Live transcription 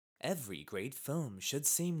Every great film should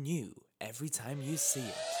seem new every time you see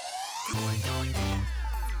it.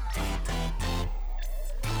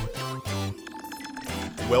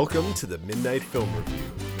 Welcome to the Midnight Film Review,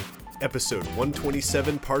 episode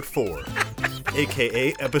 127, part 4,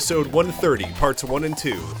 aka episode 130, parts 1 and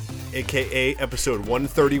 2, aka episode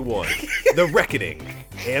 131, The Reckoning,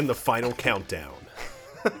 and the final countdown.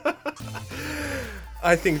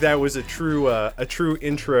 I think that was a true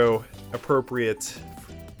intro appropriate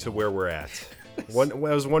to where we're at. That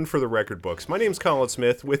was one for the record books. My name's Colin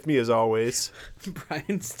Smith. With me, as always,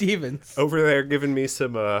 Brian Stevens. over there giving me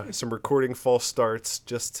some recording false starts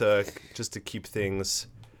just to keep things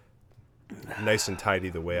nice and tidy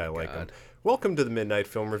the way I like them. Welcome to the Midnight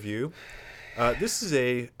Film Review. This is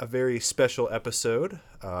a very special episode,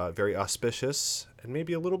 very auspicious, and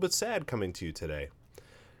maybe a little bit sad coming to you today.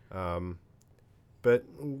 But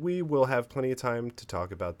we will have plenty of time to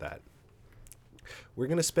talk about that. We're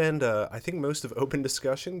going to spend, I think, most of open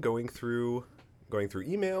discussion going through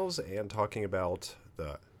emails and talking about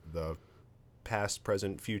the past,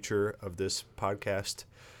 present, future of this podcast,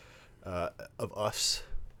 of us,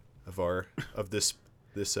 of this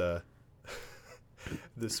this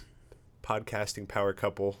podcasting power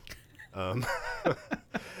couple. We're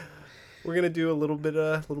gonna do a little bit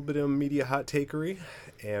of media hot takery,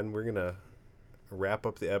 and we're gonna wrap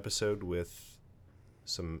up the episode with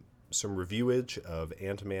some reviewage of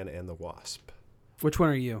Ant-Man and the Wasp. Which one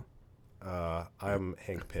are you? I'm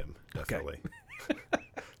Hank Pym, definitely. Okay.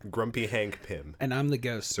 Grumpy Hank Pym. And I'm the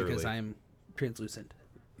ghost Surly. because I'm translucent.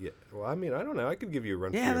 Yeah. Well, I mean, I don't know. I could give you a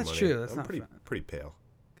run for your Yeah, money. that's true. That's I'm not pretty pale.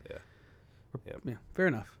 Yeah. Yeah, fair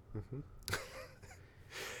enough. Mm-hmm.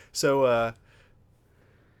 So,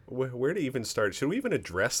 where to even start? Should we even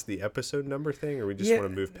address the episode number thing, or we just want to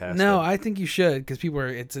move past it? No, I think you should, because people are.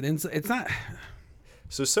 It's not.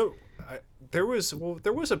 There was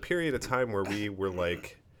a period of time where we were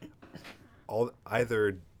like,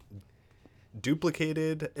 either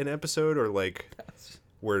duplicated an episode or like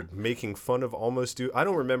we're making fun of almost I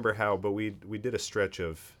don't remember how, but we did a stretch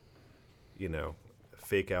of,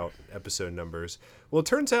 fake out episode numbers. Well, it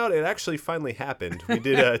turns out it actually finally happened. We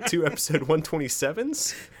did 2 episode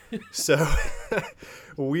 127s. So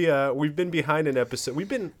we've been behind an episode. We've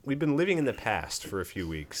been living in the past for a few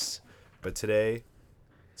weeks, but today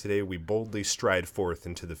we boldly stride forth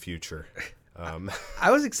into the future. I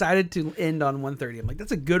was excited to end on 130. I'm like,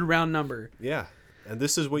 that's a good round number. Yeah, and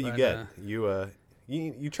this is what you get.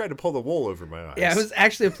 You tried to pull the wool over my eyes. Yeah, I was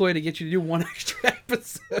actually a ploy to get you to do one extra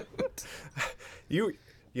episode.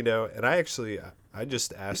 And I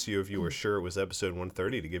just asked you if you were sure it was episode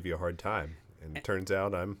 130 to give you a hard time, and it turns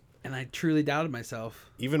out I'm. And I truly doubted myself.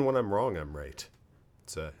 Even when I'm wrong, I'm right.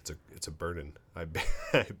 It's a burden I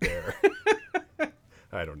bear.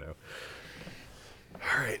 I don't know.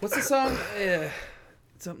 All right. What's the song?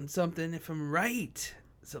 Something. If I'm right.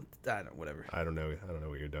 Whatever. I don't know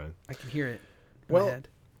what you're doing. I can hear it in my head.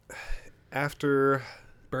 After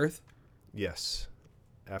Birth. Yes.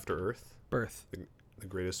 After Earth. Birth. The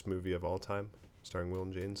greatest movie of all time, starring Will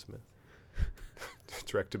and Jane Smith.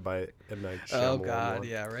 Directed by M. Night Shyamalan. Oh God,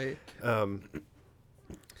 yeah, right.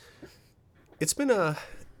 It's been a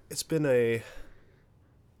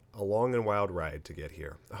long and wild ride to get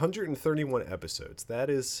here. 131 episodes.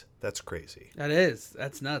 That's crazy.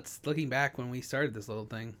 That's nuts. Looking back when we started this little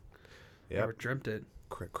thing, never dreamt it.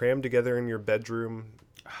 Crammed together in your bedroom,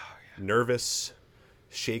 nervous,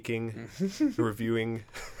 shaking, reviewing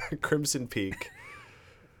Crimson Peak.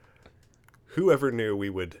 Whoever knew we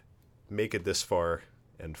would make it this far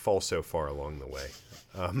and fall so far along the way.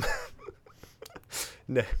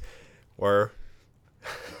 Or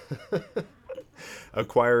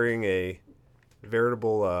acquiring a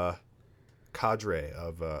veritable cadre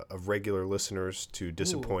of regular listeners to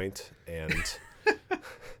disappoint and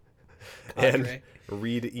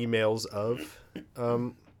read emails of.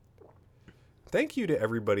 Thank you to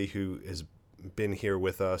everybody who has been here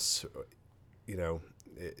with us.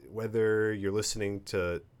 Whether you're listening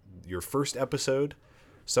to your first episode,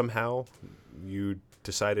 somehow you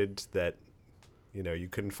decided that you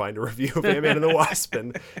couldn't find a review of Ant-Man and the Wasp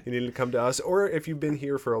and you needed to come to us, or if you've been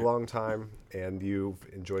here for a long time and you've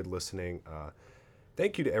enjoyed listening,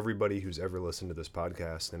 thank you to everybody who's ever listened to this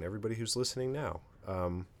podcast and everybody who's listening now.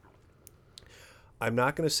 I'm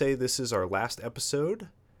not going to say this is our last episode,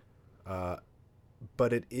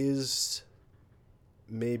 but it is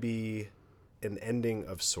maybe an ending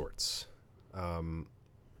of sorts.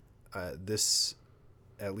 This,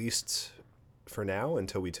 at least for now,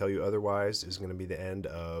 until we tell you otherwise, is going to be the end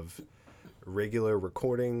of regular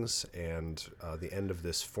recordings and the end of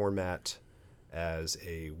this format as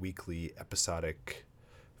a weekly episodic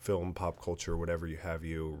film, pop culture, whatever you have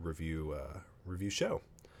you review show.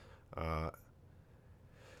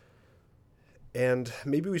 And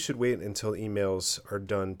maybe we should wait until emails are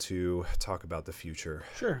done to talk about the future.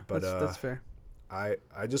 Sure, but that's fair. I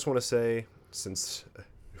just want to say, since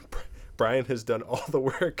Brian has done all the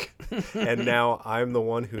work and now I'm the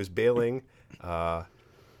one who's bailing,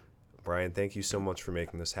 Brian, thank you so much for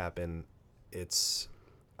making this happen.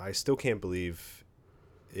 I still can't believe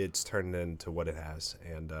it's turned into what it has,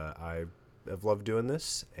 and I have loved doing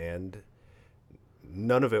this, and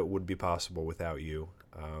none of it would be possible without you.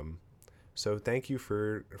 So thank you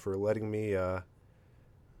for letting me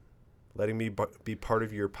be part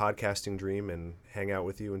of your podcasting dream and hang out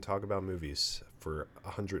with you and talk about movies for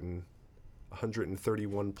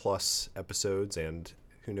 131 plus episodes, and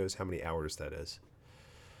who knows how many hours that is.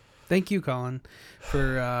 Thank you, Colin,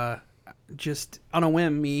 for just on a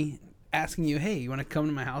whim me asking you, hey, you want to come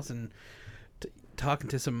to my house and talking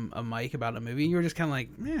to a mic about a movie? You were just kind of like,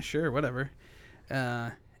 yeah, sure, whatever.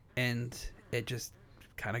 And it just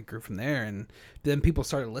kind of grew from there, and then people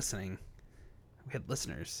started listening. We had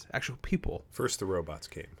listeners, actual people. First the robots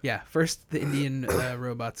came. Yeah, first the Indian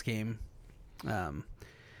robots came, and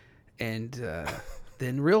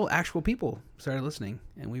then real actual people started listening,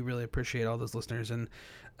 and we really appreciate all those listeners. And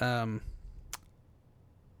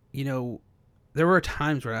there were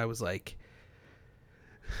times where I was like,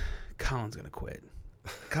 Colin's gonna quit.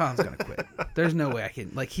 There's no way I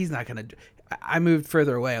can, like, he's not gonna. I moved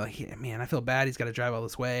further away. Like, man, I feel bad. He's got to drive all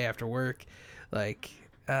this way after work. Like,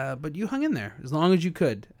 but you hung in there as long as you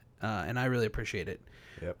could, and I really appreciate it.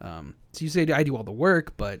 Yep. So you say I do all the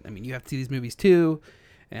work, but I mean, you have to see these movies too,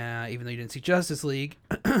 even though you didn't see Justice League.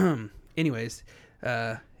 Anyways,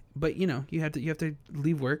 but you have to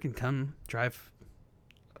leave work and come drive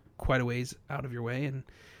quite a ways out of your way and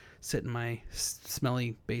sit in my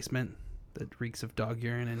smelly basement that reeks of dog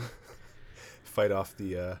urine and fight off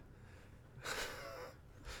the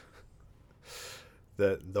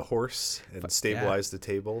horse and stabilize the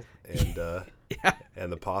table and yeah.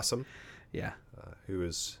 and the possum. Yeah. Who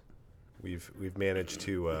is we've managed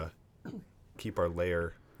to keep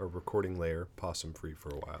our recording layer possum free for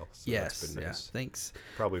a while. So yes. that's been nice. Yeah. Thanks.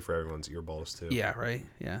 Probably for everyone's earballs too. Yeah. Right.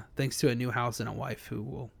 Yeah. Thanks to a new house and a wife who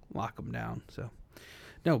will lock them down. So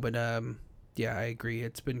no, but yeah, I agree.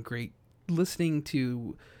 It's been great listening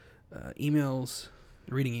to emails,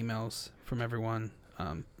 reading emails from everyone.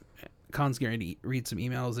 Colin's going to read some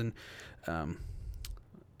emails,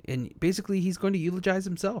 and basically he's going to eulogize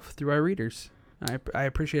himself through our readers. I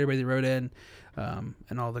appreciate everybody that wrote in,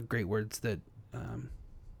 and all the great words that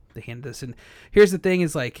they handed us. And here's the thing: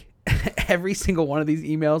 is like every single one of these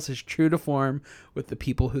emails is true to form with the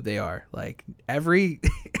people who they are. Like every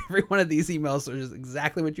one of these emails are just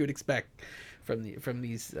exactly what you would expect from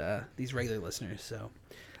these regular listeners. So,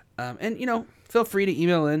 and feel free to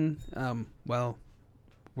email in. Well,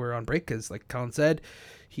 we're on break because, like Colin said,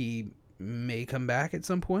 he may come back at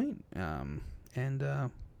some point. Yeah,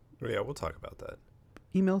 we'll talk about that.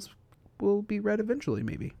 Emails will be read eventually,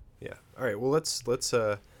 maybe. Yeah. All right. Well, let's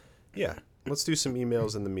do some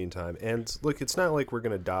emails in the meantime. And look, it's not like we're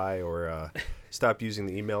gonna die or stop using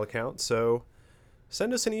the email account. So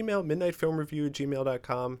send us an email,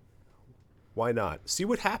 midnightfilmreview@gmail.com. Why not? See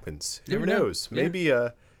what happens. Who knows?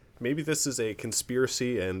 Yeah. Maybe this is a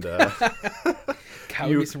conspiracy, and be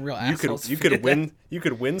some real assholes. You could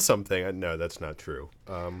win something. No, that's not true.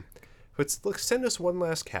 But look, send us one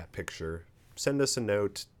last cat picture. Send us a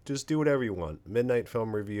note. Just do whatever you want.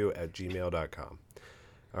 midnightfilmreview@gmail.com.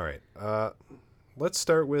 All right. Let's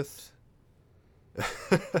start with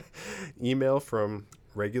email from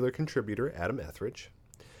regular contributor Adam Etheridge.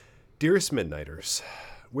 Dearest Midnighters,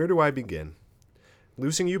 where do I begin?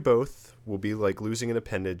 Losing you both will be like losing an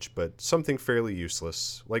appendage, but something fairly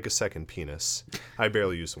useless, like a second penis. I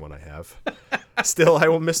barely use the one I have. Still, I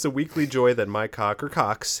will miss the weekly joy that my cock or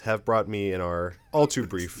cocks have brought me in our all too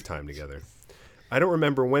brief time together. I don't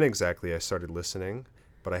remember when exactly I started listening,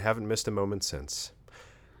 but I haven't missed a moment since.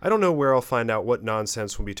 I don't know where I'll find out what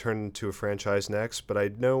nonsense will be turned into a franchise next, but I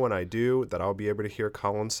know when I do that I'll be able to hear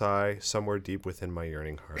Colin sigh somewhere deep within my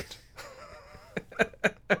yearning heart.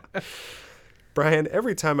 Brian,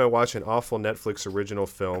 every time I watch an awful Netflix original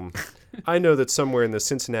film, I know that somewhere in the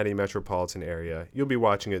Cincinnati metropolitan area, you'll be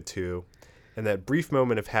watching it too, and that brief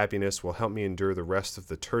moment of happiness will help me endure the rest of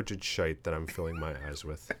the turgid shite that I'm filling my eyes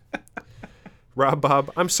with. Rob Bob,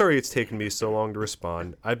 I'm sorry it's taken me so long to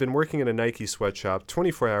respond. I've been working in a Nike sweatshop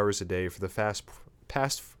 24 hours a day for the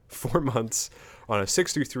past 4 months on a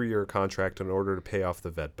 63-year contract in order to pay off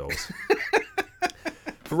the vet bills.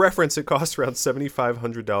 For reference, it costs around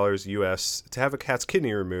 $7,500 US to have a cat's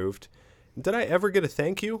kidney removed. Did I ever get a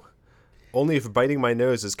thank you? Only if biting my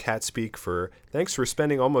nose is cat speak for, thanks for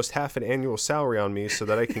spending almost half an annual salary on me so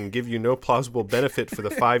that I can give you no plausible benefit for the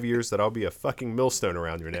 5 years that I'll be a fucking millstone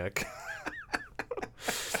around your neck.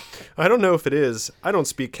 I don't know if it is. I don't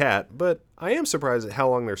speak cat, but I am surprised at how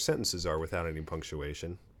long their sentences are without any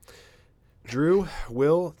punctuation. Drew,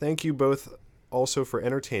 Will, thank you both also for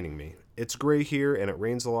entertaining me. It's gray here and it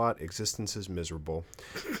rains a lot. Existence is miserable.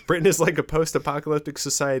 Britain is like a post-apocalyptic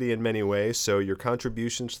society in many ways, so your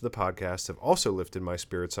contributions to the podcast have also lifted my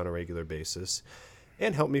spirits on a regular basis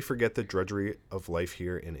and helped me forget the drudgery of life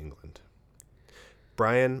here in England.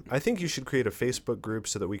 Brian, I think you should create a Facebook group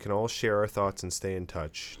so that we can all share our thoughts and stay in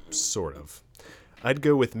touch. Sort of. I'd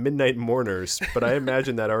go with Midnight Mourners, but I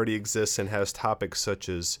imagine that already exists and has topics such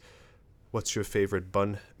as, what's your favorite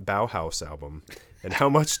Bauhaus album? And how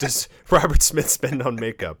much does Robert Smith spend on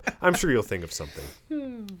makeup? I'm sure you'll think of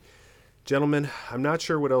something. Gentlemen, I'm not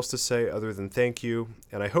sure what else to say other than thank you,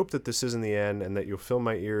 and I hope that this isn't the end and that you'll fill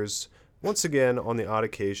my ears once again on the odd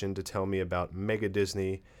occasion to tell me about Mega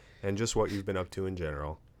Disney and just what you've been up to in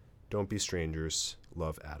general. Don't be strangers.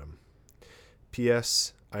 Love, Adam.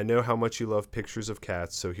 P.S. I know how much you love pictures of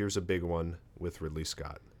cats, so here's a big one with Ridley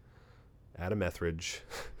Scott. Adam Etheridge.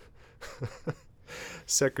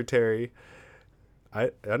 Secretary, I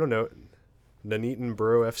don't know, Nuneaton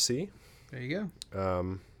Borough FC. There you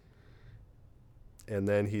go. And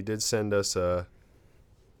then he did send us a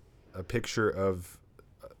picture of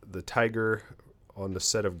the tiger on the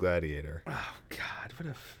set of Gladiator. Oh God, what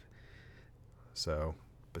a so,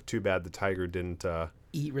 but too bad the tiger didn't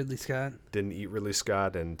eat Ridley Scott. Didn't eat Ridley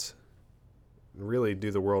Scott and really do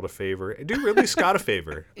the world a favor. Do Ridley Scott a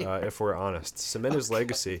favor, if we're honest. Cement his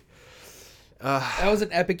legacy. That was an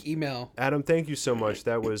epic email. Adam, thank you so much.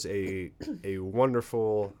 That was a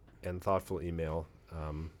wonderful and thoughtful email.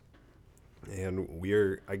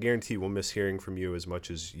 And I guarantee we'll miss hearing from you as much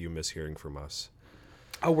as you miss hearing from us.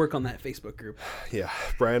 I'll work on that Facebook group. Yeah,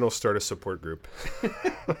 Brian will start a support group.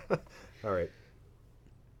 All right.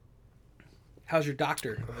 How's your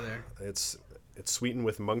doctor over there? It's sweetened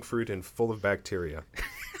with monk fruit and full of bacteria.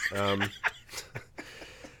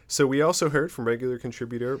 So we also heard from regular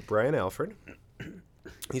contributor Brian Alfred.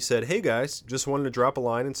 He said, "Hey guys, just wanted to drop a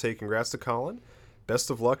line and say congrats to Colin. Best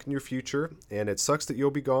of luck in your future, and it sucks that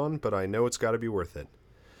you'll be gone, but I know it's got to be worth it.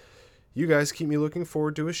 You guys keep me looking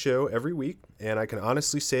forward to a show every week, and I can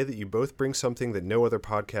honestly say that you both bring something that no other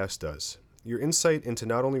podcast does. Your insight into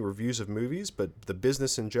not only reviews of movies, but the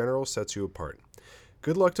business in general sets you apart.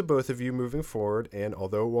 Good luck to both of you moving forward, and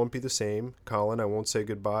although it won't be the same, Colin, I won't say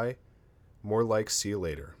goodbye. More like see you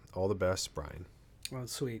later. All the best, Brian." Well,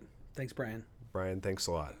 sweet. Thanks, Brian. Brian, thanks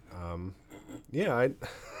a lot. Yeah,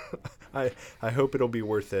 I hope it'll be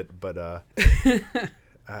worth it, but I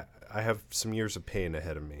have some years of pain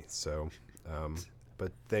ahead of me. So,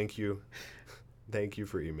 but thank you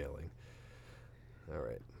for emailing. All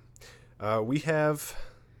right, we have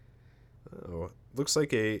looks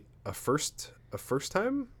like a first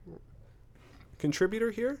time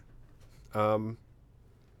contributor here,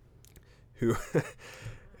 who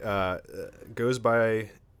goes by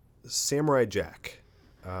Samurai Jack.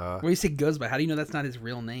 When you say goes by, how do you know that's not his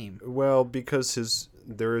real name? Well, because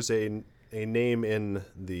there is a name in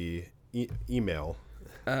the email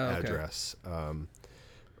address,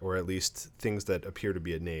 or at least things that appear to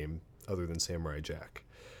be a name other than Samurai Jack.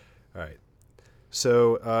 All right.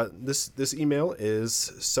 So this email is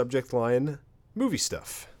subject line movie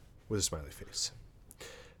stuff with a smiley face.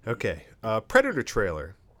 Okay. Predator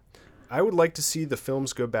trailer. I would like to see the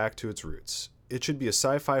films go back to its roots. It should be a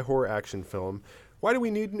sci-fi horror action film. Why do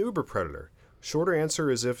we need an uber predator? Shorter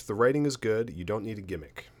answer is if the writing is good, you don't need a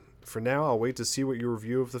gimmick. For now, I'll wait to see what your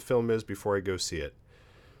review of the film is before I go see it.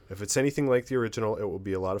 If it's anything like the original, it will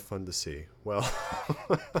be a lot of fun to see. Well,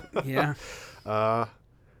 yeah.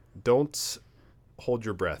 Don't hold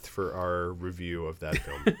your breath for our review of that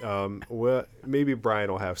film. Well, maybe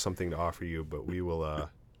Brian will have something to offer you, but we will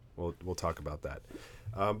we'll talk about that.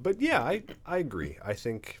 But yeah, I agree. I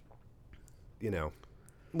think,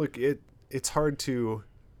 look, it's hard to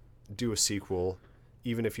do a sequel,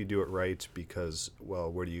 even if you do it right, because,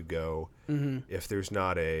 well, where do you go if there's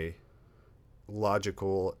not a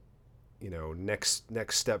logical, next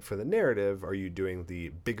step for the narrative? Are you doing the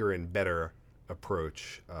bigger and better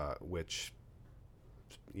approach, which,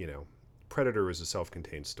 Predator is a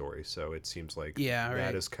self-contained story, so it seems like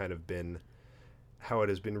that has kind of been how it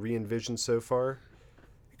has been re-envisioned so far.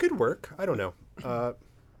 It could work. I don't know.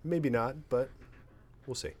 Maybe not, but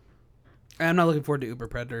we'll see. I'm not looking forward to Uber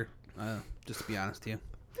Predator, just to be honest with you.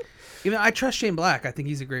 Even I trust Shane Black. I think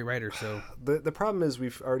he's a great writer. So the problem is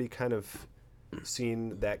we've already kind of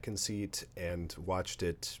seen that conceit and watched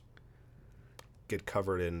it get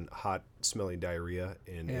covered in hot, smelly diarrhea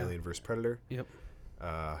in Alien vs. Predator. Yep.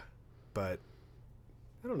 But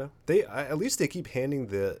I don't know. At least they keep handing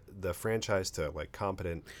the franchise to like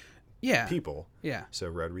competent people. Yeah. So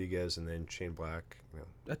Rodriguez and then Shane Black.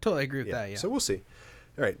 I totally agree with that. Yeah. So we'll see.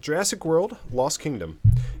 All right, Jurassic World, Lost Kingdom.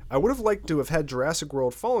 I would have liked to have had Jurassic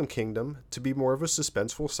World Fallen Kingdom to be more of a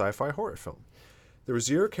suspenseful sci-fi horror film. There was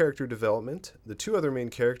zero character development. The two other main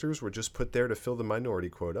characters were just put there to fill the minority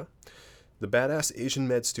quota. The badass Asian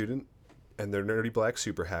med student and their nerdy black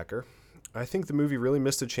super hacker. I think the movie really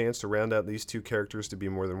missed a chance to round out these two characters to be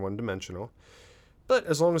more than one-dimensional. But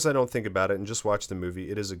as long as I don't think about it and just watch the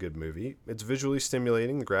movie, it is a good movie. It's visually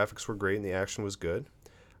stimulating, the graphics were great, and the action was good.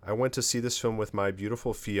 I went to see this film with my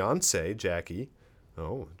beautiful fiancée, Jackie.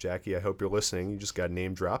 Oh, Jackie, I hope you're listening. You just got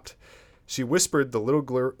name dropped. She whispered the little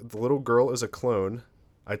girl is a clone.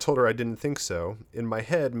 I told her I didn't think so. In my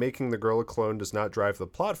head, making the girl a clone does not drive the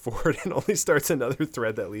plot forward and only starts another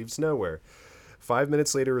thread that leads nowhere. 5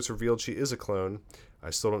 minutes later, it's revealed she is a clone. I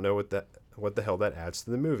still don't know what the hell that adds to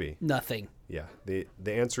the movie. Nothing. Yeah, the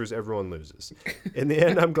answer is everyone loses. In the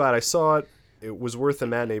end, I'm glad I saw it. It was worth the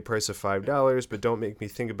matinee price of $5, but don't make me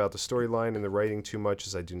think about the storyline and the writing too much,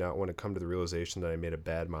 as I do not want to come to the realization that I made a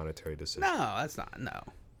bad monetary decision. No, that's not. No.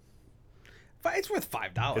 It's worth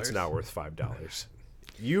 $5. It's not worth $5.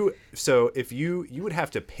 If you would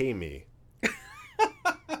have to pay me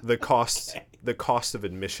the cost of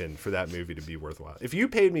admission for that movie to be worthwhile. If you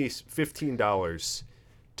paid me $15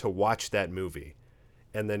 to watch that movie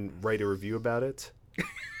and then write a review about it,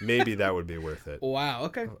 maybe that would be worth it. Wow.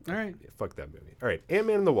 Okay. All right. Yeah, fuck that movie. All right.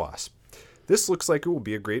 Ant-Man and the Wasp. This looks like it will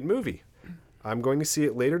be a great movie. I'm going to see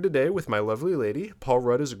it later today with my lovely lady. Paul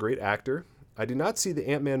Rudd is a great actor. I do not see the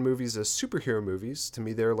Ant-Man movies as superhero movies. To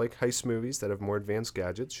me, they're like heist movies that have more advanced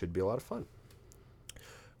gadgets. Should be a lot of fun.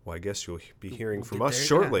 Well, I guess you'll be hearing from us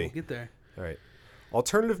shortly. Yeah, we'll get there. All right.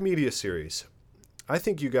 Alternative media series. I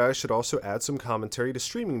think you guys should also add some commentary to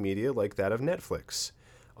streaming media like that of Netflix.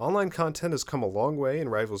 Online content has come a long way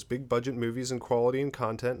and rivals big budget movies in quality and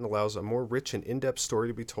content, and allows a more rich and in-depth story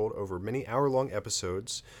to be told over many hour-long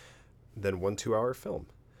episodes than 1 2-hour film.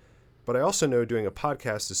 But I also know doing a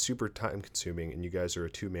podcast is super time-consuming, and you guys are a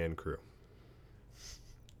two-man crew.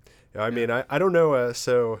 I mean, I don't know,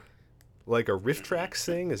 so like a riff tracks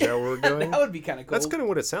thing, is that where we're going? That would be kind of cool. That's kind of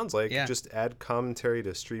what it sounds like. Yeah. Just add commentary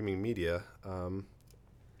to streaming media.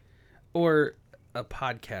 Or a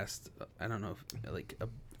podcast. I don't know, if,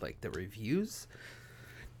 like the reviews,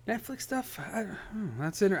 Netflix stuff.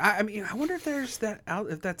 That's I mean, I wonder if there's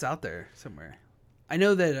if that's out there somewhere. I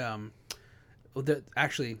know that that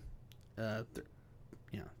actually,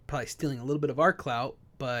 probably stealing a little bit of our clout,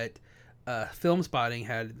 but Film Spotting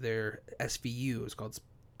had their SVU. It's called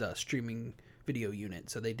the Streaming Video Unit.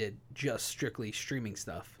 So they did just strictly streaming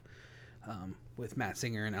stuff with Matt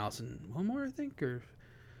Singer and Allison Wilmore, I think, or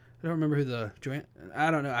I don't remember who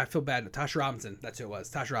I don't know. I feel bad. Tasha Robinson. That's who it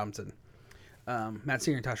was. Tasha Robinson. Matt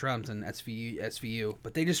Singer and Tasha Robinson, SVU.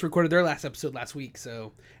 But they just recorded their last episode last week.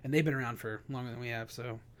 And they've been around for longer than we have.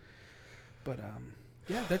 So, but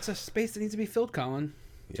yeah, that's a space that needs to be filled, Colin.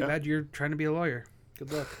 Too bad you're trying to be a lawyer.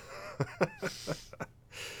 Good luck.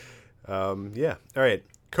 Yeah. All right.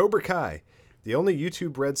 Cobra Kai, the only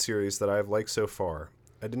YouTube Red series that I've liked so far.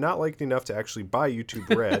 I did not like it enough to actually buy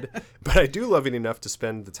YouTube Red, but I do love it enough to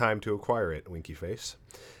spend the time to acquire it, winky face.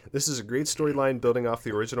 This is a great storyline building off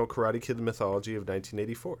the original Karate Kid mythology of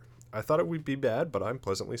 1984. I thought it would be bad, but I'm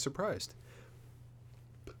pleasantly surprised.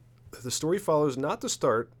 The story follows not the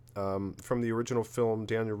start from the original film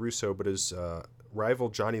Daniel Russo, but his rival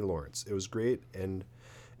Johnny Lawrence. It was great, and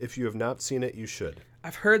if you have not seen it, you should.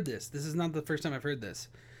 I've heard this. This is not the first time I've heard this,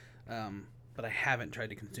 but I haven't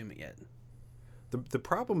tried to consume it yet. The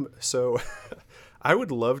problem, so I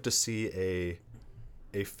would love to see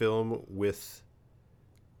a film with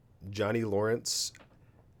Johnny Lawrence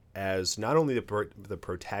as not only the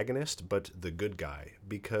protagonist but the good guy,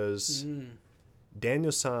 because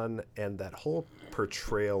Daniel-san and that whole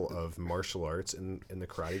portrayal of martial arts in the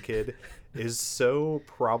Karate Kid is so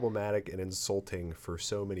problematic and insulting for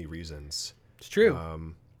so many reasons. It's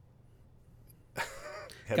true.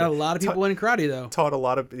 Got a lot of people in karate, though. Taught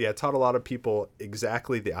a lot of people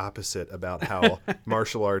exactly the opposite about how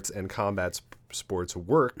martial arts and combat sports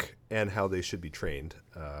work and how they should be trained.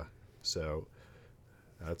 So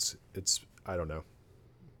it's I don't know.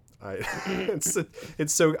 It's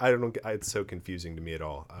so confusing to me at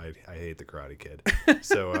all. I hate the Karate Kid.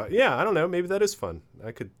 So yeah, I don't know. Maybe that is fun.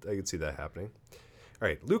 I could see that happening. All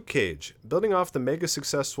right, Luke Cage. Building off the mega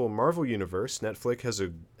successful Marvel universe, Netflix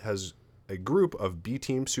has a group of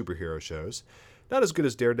B-team superhero shows. Not as good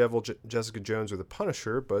as Daredevil, Jessica Jones, or The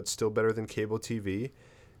Punisher, but still better than cable TV,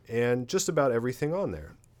 and just about everything on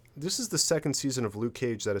there. This is the second season of Luke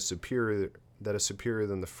Cage that is superior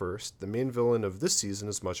than the first. The main villain of this season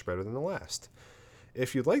is much better than the last.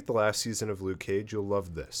 If you liked the last season of Luke Cage, you'll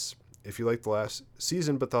love this. If you liked the last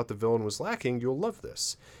season but thought the villain was lacking, you'll love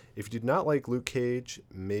this. If you did not like Luke Cage,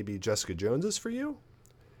 maybe Jessica Jones is for you?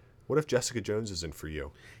 What if Jessica Jones isn't for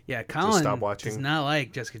you? Yeah, Colin stop watching? does not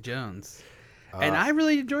like Jessica Jones. And I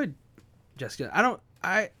really enjoyed Jessica.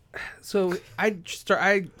 I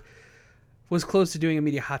was close to doing a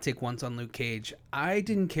media hot take once on Luke Cage. I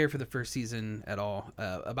didn't care for the first season at all.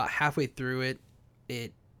 About halfway through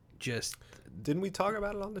it just... Didn't we talk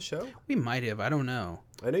about it on the show? We might have. I don't know.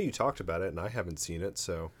 I know you talked about it, and I haven't seen it,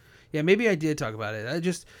 so... Yeah, maybe I did talk about it. I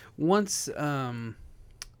just... Once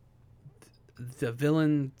the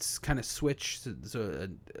villains kind of switch, so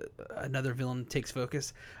another villain takes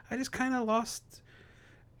focus, I just kind of lost...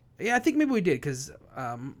 Yeah, I think maybe we did, because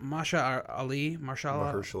Mahershala Ali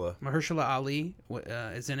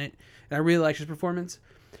is in it, and I really liked his performance.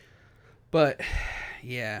 But,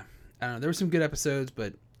 yeah, I don't know. There were some good episodes,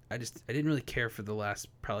 but... I didn't really care for the last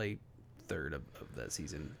probably third of that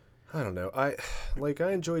season. I don't know. I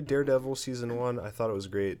enjoyed Daredevil season 1. I thought it was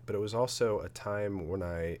great, but it was also a time when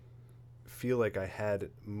I feel like I had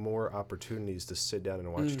more opportunities to sit down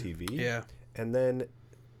and watch TV. Yeah. And then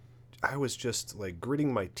I was just like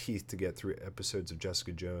gritting my teeth to get through episodes of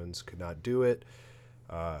Jessica Jones. Could not do it.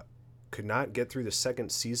 Could not get through the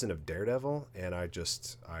second season of Daredevil, and I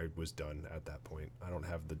was done at that point. I don't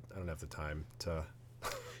have the time to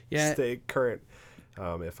stay current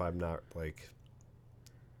if I'm not like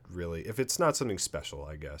really, if it's not something special.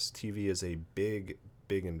 I guess TV is a big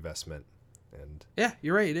investment, and yeah,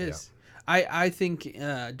 you're right, it is. Yeah. I think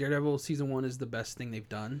Daredevil season 1 is the best thing they've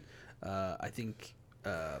done. I think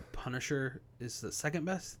Punisher is the second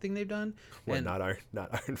best thing they've done. Well, not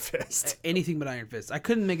Iron Fist. Anything but Iron Fist. I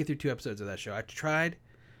couldn't make it through 2 episodes of that show. I tried,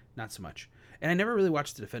 not so much. And I never really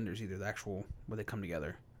watched the Defenders either, the actual where they come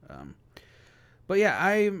together. But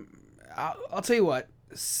yeah, I'll tell you what,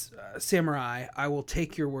 Samurai, I will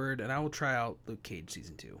take your word and I will try out Luke Cage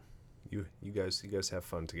season 2. You guys have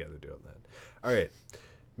fun together doing that. All right,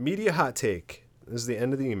 media hot take. This is the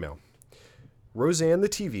end of the email. Roseanne, the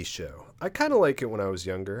TV show. I kind of like it when I was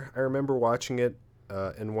younger. I remember watching it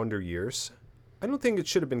in Wonder Years. I don't think it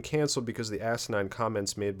should have been canceled because of the asinine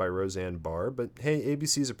comments made by Roseanne Barr, but hey,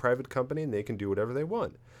 ABC is a private company and they can do whatever they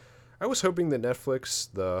want. I was hoping that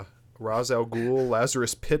Netflix, the Ra's al Ghul,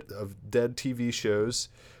 Lazarus Pit of dead TV shows,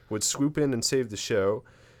 would swoop in and save the show,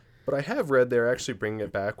 but I have read they're actually bringing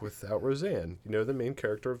it back without Roseanne. You know, the main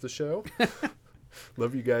character of the show?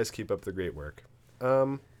 Love you guys. Keep up the great work.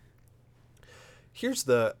 Here's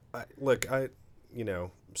the...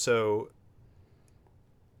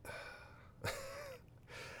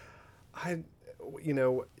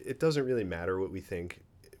 it doesn't really matter what we think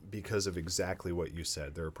because of exactly what you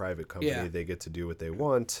said. They're a private company. Yeah. They get to do what they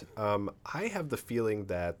want. I have the feeling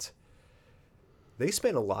that they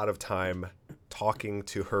spent a lot of time talking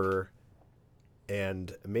to her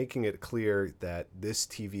and making it clear that this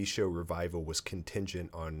TV show revival was contingent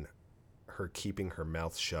on her keeping her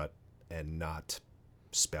mouth shut and not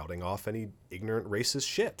spouting off any ignorant racist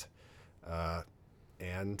shit.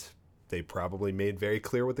 And they probably made very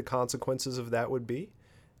clear what the consequences of that would be.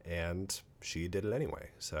 And she did it anyway.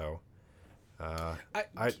 So, Can I,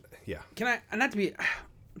 not to be,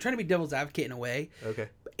 I'm trying to be devil's advocate in a way. Okay.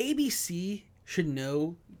 But ABC should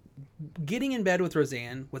know, getting in bed with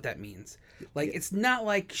Roseanne, what that means. Like, it's not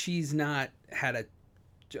like she's not had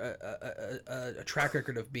a track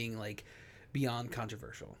record of being like beyond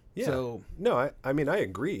controversial. Yeah. So no, I mean, I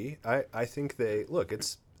agree. I think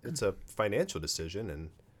it's a financial decision, and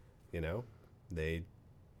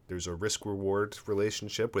there's a risk reward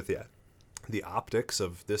relationship with the optics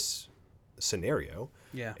of this scenario.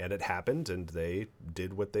 Yeah. And it happened, and they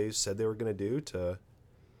did what they said they were going to do to,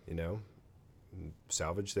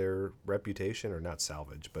 salvage their reputation, or not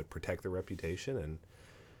salvage, but protect their reputation. And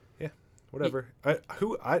yeah, whatever.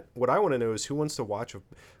 What I want to know is who wants to watch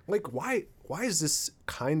why is this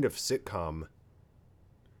kind of sitcom?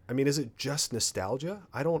 I mean, is it just nostalgia?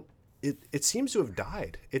 It seems to have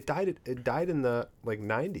died. It died in the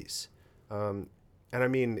 90s. And I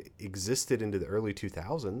mean, existed into the early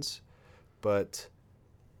 2000s, but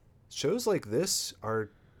shows like this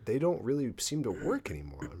they don't really seem to work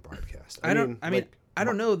anymore on broadcast. I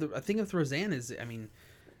don't know. The thing with Roseanne is,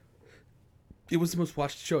 it was the most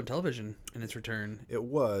watched show on television in its return. It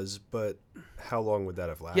was, but how long would that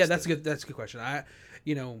have lasted? Yeah, that's a good question.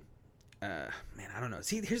 man, I don't know.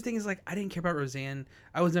 See, here's the thing: is like I didn't care about Roseanne.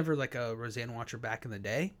 I was never like a Roseanne watcher back in the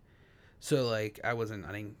day, so like I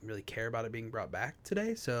didn't really care about it being brought back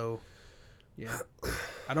today. So, yeah,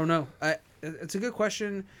 I don't know. It's a good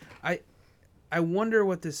question. I wonder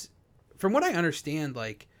what this. From what I understand,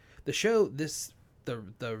 like the show, the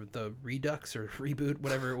Redux or reboot,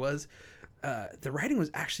 whatever it was, the writing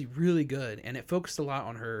was actually really good, and it focused a lot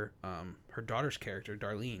on her daughter's character,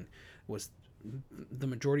 Darlene. Was the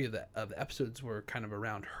majority of the episodes were kind of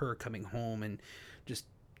around her coming home and just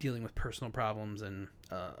dealing with personal problems and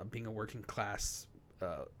being a working class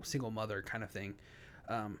single mother kind of thing.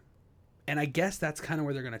 And I guess that's kind of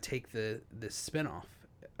where they're going to take this spinoff.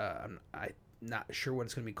 I'm not sure what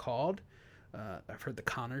it's going to be called. I've heard the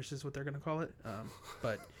Connors is what they're going to call it.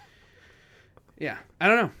 But yeah, I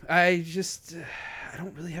don't know. I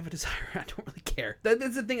don't really have a desire. I don't really care.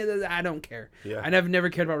 That's the thing. I don't care. Yeah. I've never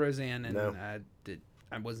cared about Roseanne, and No.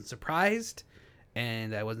 I wasn't surprised,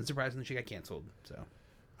 and I wasn't surprised when she got canceled. So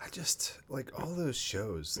I just like all those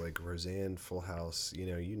shows like Roseanne, Full House, you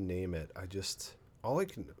name it.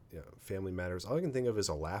 Family Matters. All I can think of is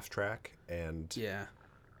a laugh track and yeah,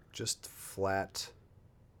 just flat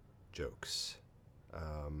jokes.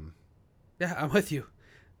 yeah, I'm with you.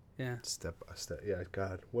 Yeah, Step by step. Yeah,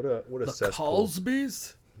 God, what a the cesspool.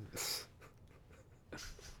 Cosbys.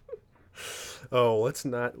 Oh, let's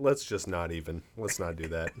not do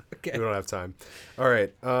that. Okay. We don't have time. All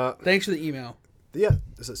right. Thanks for the email. Yeah,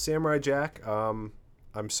 this is Samurai Jack. I'm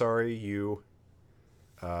sorry you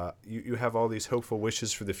have all these hopeful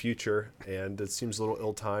wishes for the future, and it seems a little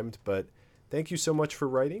ill-timed, but thank you so much for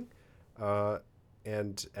writing.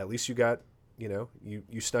 And at least you got,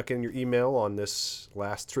 you snuck in your email on this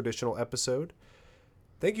last traditional episode.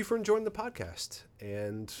 Thank you for enjoying the podcast,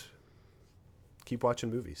 and keep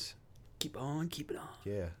watching movies. Keep on, keep it on.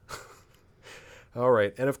 Yeah. All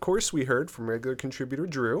right. And of course, we heard from regular contributor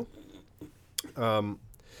Drew, who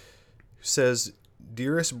says,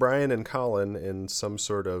 "Dearest Brian and Colin," in some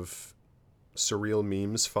sort of surreal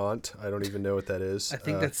memes font. I don't even know what that is. I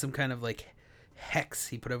think that's some kind of like hex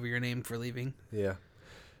he put over your name for leaving. Yeah.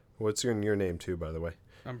 What's in your name too, by the way?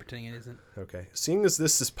 I'm pretending it isn't. Okay. Seeing as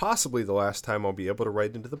this is possibly the last time I'll be able to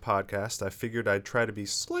write into the podcast, I figured I'd try to be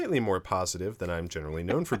slightly more positive than I'm generally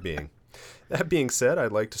known for being. That being said,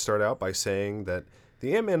 I'd like to start out by saying that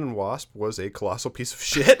The Ant-Man and Wasp was a colossal piece of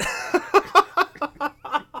shit.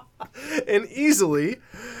 And easily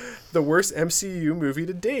the worst MCU movie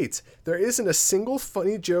to date. There isn't a single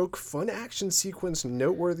funny joke, fun action sequence,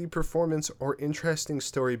 noteworthy performance, or interesting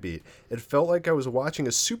story beat. It felt like I was watching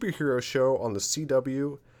a superhero show on the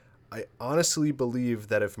CW. I honestly believe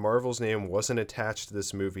that if Marvel's name wasn't attached to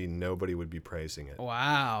this movie, nobody would be praising it.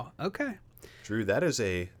 Wow. Okay. Drew, that is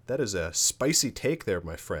a spicy take there,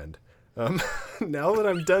 my friend. Now that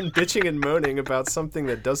I'm done bitching and moaning about something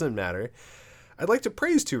that doesn't matter, I'd like to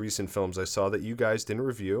praise two recent films I saw that you guys didn't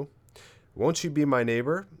review: Won't You Be My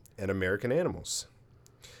Neighbor and American Animals.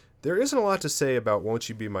 There isn't a lot to say about Won't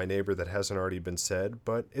You Be My Neighbor that hasn't already been said,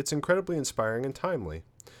 but it's incredibly inspiring and timely.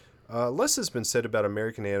 Less has been said about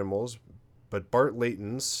American Animals, but Bart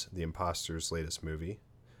Layton's The Imposter's latest movie.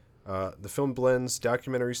 The film blends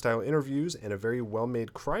documentary-style interviews and a very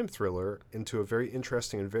well-made crime thriller into a very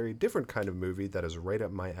interesting and very different kind of movie that is right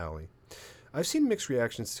up my alley. I've seen mixed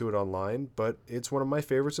reactions to it online, but it's one of my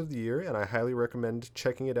favorites of the year, and I highly recommend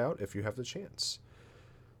checking it out if you have the chance.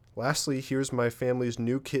 Lastly, here's my family's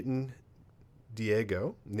new kitten,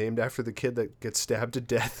 Diego, named after the kid that gets stabbed to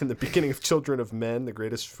death in the beginning of Children of Men, the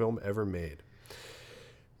greatest film ever made.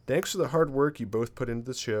 Thanks for the hard work you both put into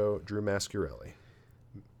the show, Drew Mascarelli.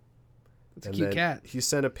 It's a cute cat. He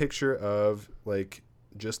sent a picture of, like,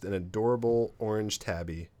 just an adorable orange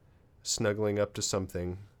tabby snuggling up to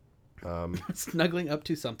something. Snuggling up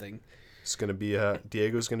to something. It's going to be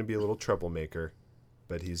Diego's going to be a little troublemaker,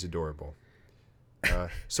 but he's adorable.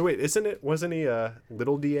 So wait, wasn't he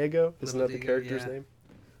Little Diego? Isn't Little that the Diego, character's yeah. name?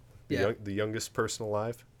 Yeah. The youngest person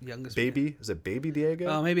alive? Youngest Baby? Is it Baby Diego?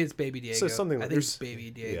 Oh, maybe it's Baby Diego. So something I like think it's Baby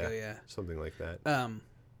Diego, yeah. Something like that.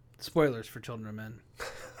 Spoilers for Children of Men.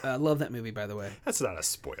 Love that movie, by the way. That's not a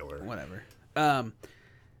spoiler. Whatever.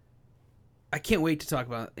 I can't wait to talk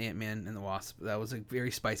about Ant-Man and the Wasp. That was a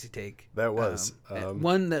very spicy take. That was.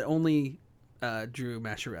 One that only Drew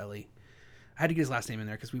Mascarelli. I had to get his last name in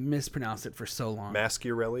there because we mispronounced it for so long.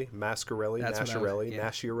 Mascarelli, That's what Mascarelli, yeah.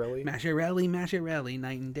 Masciarelli. Mascarelli,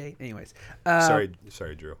 night and day. Anyways. Sorry,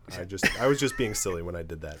 Drew. I was just being silly when I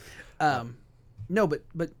did that. No, but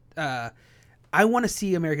I want to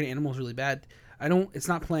see American Animals really bad. It's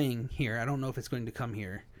not playing here. I don't know if it's going to come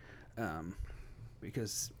here.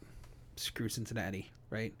 Because screw Cincinnati,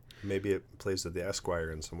 right? Maybe it plays at the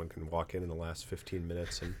Esquire and someone can walk in the last 15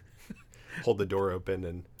 minutes and hold the door open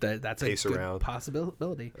and That's pace a good around.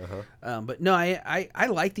 possibility. Uh-huh. But no, I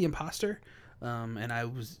like The Imposter, and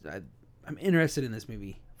I'm interested in this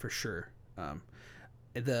movie for sure.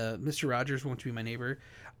 The Mr. Rogers Won't You Be My Neighbor,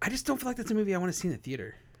 I just don't feel like that's a movie I want to see in the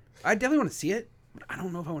theater. I definitely want to see it, but I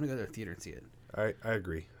don't know if I want to go to the theater and see it. I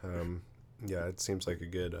agree. Yeah, it seems like a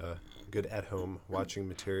good at-home watching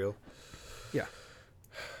material. Yeah.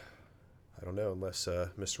 I don't know, unless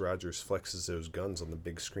Mr. Rogers flexes those guns on the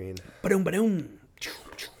big screen. Ba-doom, ba-doom.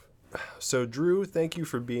 So, Drew, thank you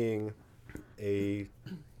for being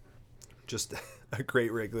just a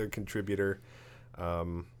great regular contributor.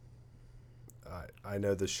 I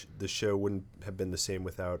know the show wouldn't have been the same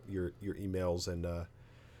without your emails and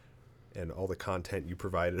all the content you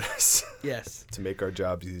provided us. Yes. To make our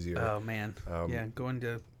jobs easier. Oh man. Yeah, going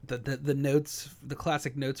to the notes, the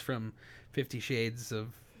classic notes from 50 Shades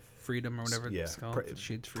of Freedom or whatever it's called.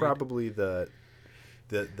 Shades Freed. Probably the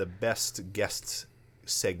best guest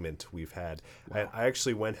segment we've had. Wow. I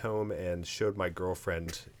actually went home and showed my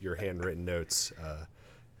girlfriend your handwritten notes,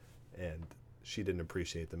 and she didn't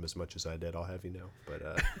appreciate them as much as I did, I'll have you know.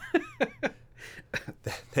 But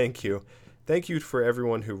thank you. Thank you for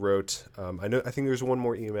everyone who wrote. I think there's one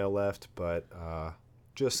more email left, but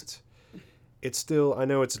it's still, I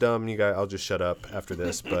know it's dumb, you guys, I'll just shut up after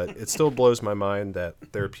this, but it still blows my mind that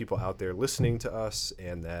there are people out there listening to us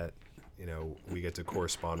and that, we get to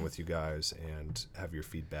correspond with you guys and have your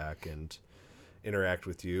feedback and interact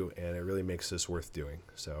with you, and it really makes this worth doing.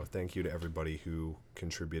 So thank you to everybody who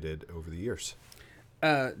contributed over the years.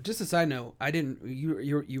 Just a side note, I didn't.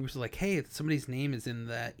 You were like, hey, somebody's name is in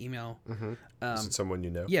that email. Mm-hmm. Is it someone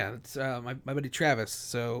you know? Yeah, it's my buddy Travis.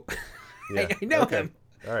 So yeah. I know him.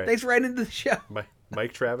 All right. Thanks for writing into the show.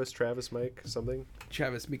 Mike Travis Mike something.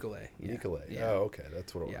 Travis Mikole. Yeah. Mikole. Yeah. Oh, okay,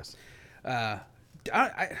 that's what it was.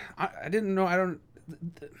 I didn't know. I don't.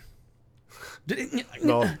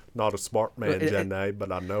 Not a smart man, Jenny,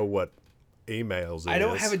 but I know what emails I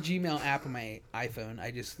don't have a Gmail app on my iPhone.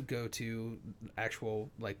 I just go to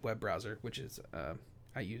actual web browser, which is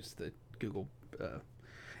I use the Google.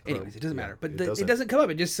 Anyways, it doesn't matter. But it doesn't come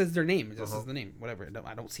up. It just says their name. It just says the name. Whatever.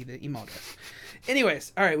 I don't see the email address.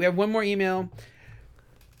 Anyways, all right. We have one more email.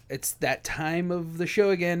 It's that time of the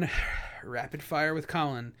show again. Rapid fire with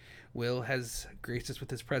Colin. Will has graced us with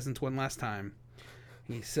his presence one last time.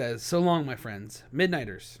 He says, "So long, my friends.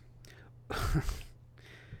 Midnighters.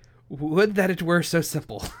 Would that it were so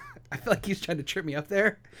simple." I feel like he's trying to trip me up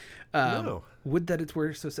there. No. Would that it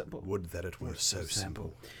were so simple. Would that it were so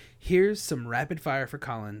simple. Here's some rapid fire for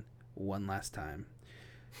Colin one last time.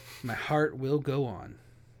 My heart will go on.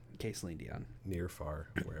 In case Celine Dion. Near, far,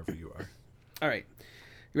 wherever you are. All right.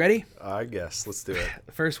 You ready? I guess. Let's do it.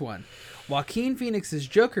 First one. Joaquin Phoenix's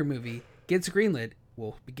Joker movie gets greenlit.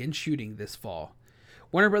 Will begin shooting this fall.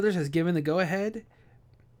 Warner Brothers has given the go-ahead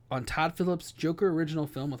on Todd Phillips' Joker original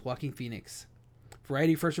film with Joaquin Phoenix.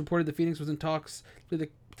 Variety first reported that Phoenix was in talks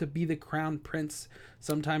to be the crown prince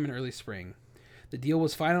sometime in early spring. The deal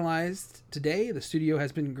was finalized today. The studio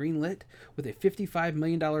has been greenlit with a $55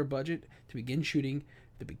 million budget to begin shooting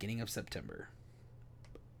at the beginning of September.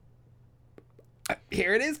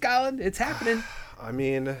 Here it is, Colin. It's happening. I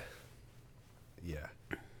mean, yeah.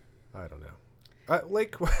 I don't know.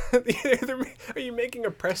 Are you making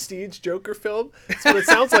a prestige Joker film? That's what it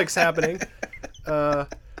sounds like's happening.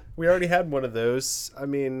 We already had one of those. I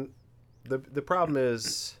mean, the problem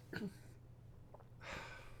is,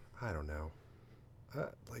 I don't know.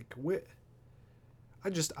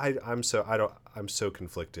 I'm so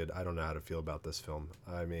conflicted. I don't know how to feel about this film.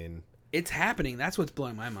 I mean, it's happening. That's what's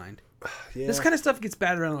blowing my mind. Yeah. This kind of stuff gets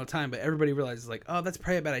batted around all the time, but everybody realizes oh, that's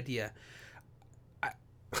probably a bad idea.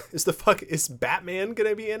 Is Batman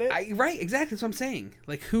gonna be in it? Right, exactly. That's what I'm saying.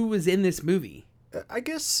 Who was in this movie? I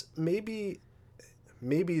guess maybe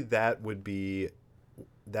that would be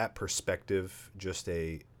that perspective, just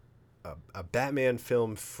a Batman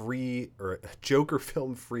film free, or a Joker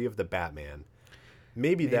film free of the Batman.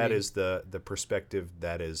 Maybe that is the perspective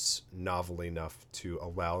that is novel enough to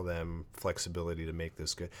allow them flexibility to make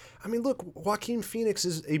this good. I mean, look, Joaquin Phoenix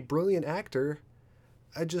is a brilliant actor.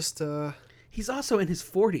 I just he's also in his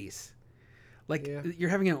 40s. You're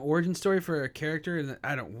having an origin story for a character,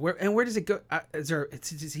 and where does it go?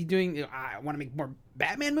 Is he doing? I want to make more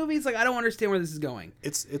Batman movies. I don't understand where this is going.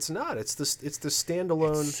 It's not. It's the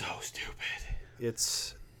standalone. It's so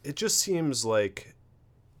stupid. It just seems like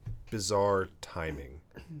bizarre timing,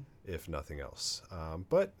 if nothing else.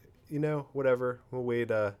 But whatever. We'll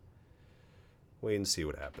wait and see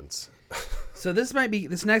what happens. So this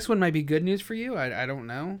next one might be good news for you. I don't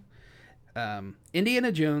know.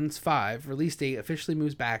 Indiana Jones 5 release date officially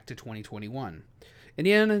moves back to 2021.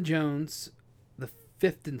 Indiana Jones, the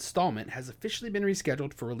fifth installment, has officially been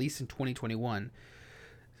rescheduled for release in 2021.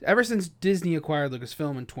 Ever since Disney acquired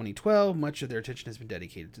Lucasfilm in 2012, much of their attention has been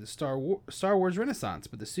dedicated to the Star Wars Renaissance,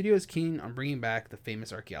 but the studio is keen on bringing back the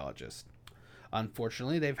famous archaeologist.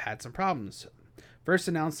 Unfortunately, they've had some problems. First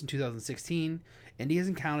announced in 2016, Indy has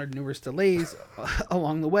encountered numerous delays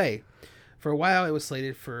along the way. For a while, it was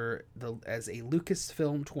slated as a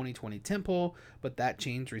Lucasfilm 2020 tentpole, but that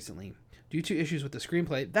changed recently due to issues with the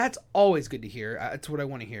screenplay. That's always good to hear. That's what I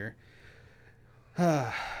want to hear.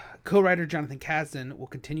 Co-writer Jonathan Kasdan will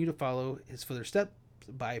continue to follow his further steps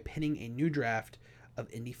by penning a new draft of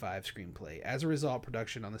Indy 5 screenplay. As a result,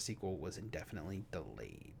 production on the sequel was indefinitely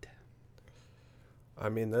delayed. I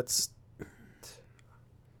mean, that's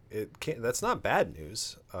not bad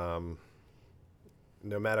news.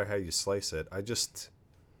 No matter how you slice it,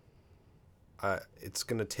 it's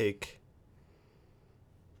gonna take.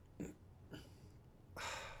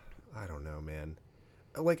 I don't know, man.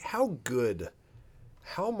 Like, how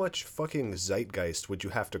much fucking zeitgeist would you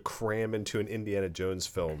have to cram into an Indiana Jones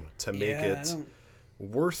film to make it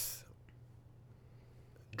worth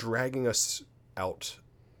dragging us out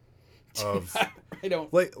of? I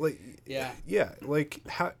don't like yeah like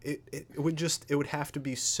how it would have to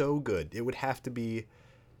be so good. It would have to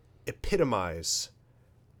epitomize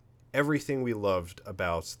everything we loved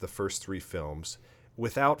about the first three films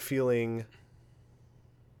without feeling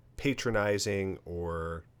patronizing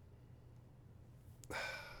or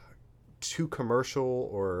too commercial,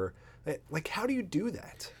 or like, how do you do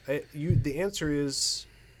that? The answer is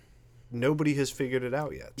nobody has figured it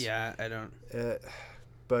out yet. Yeah, I don't.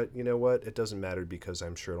 But you know what? It doesn't matter because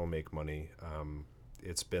I'm sure it'll make money.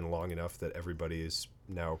 It's been long enough that everybody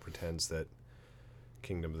now pretends that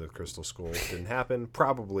Kingdom of the Crystal Skull didn't happen.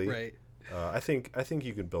 Probably. Right. I think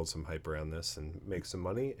you could build some hype around this and make some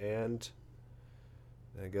money, and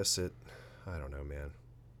I guess I don't know, man.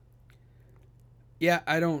 Yeah,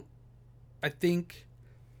 I think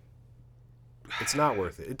it's not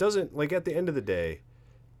worth it. It doesn't, like, at the end of the day,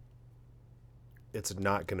 it's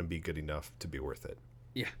not going to be good enough to be worth it.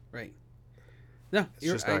 Yeah, right. No,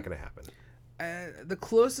 it's just not going to happen. The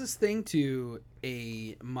closest thing to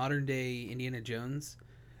a modern day Indiana Jones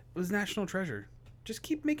was National Treasure. Just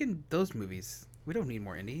keep making those movies. We don't need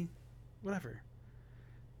more Indy. Whatever.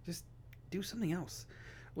 Just do something else.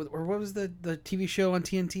 Or what was the TV show on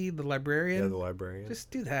TNT, The Librarian? Yeah, The Librarian.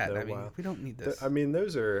 Just do that. We don't need this.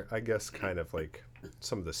 Those are, I guess, kind of like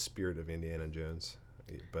some of the spirit of Indiana Jones.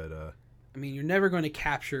 But you're never going to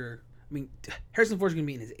capture. Harrison Ford's going to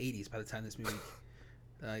be in his 80s by the time this movie.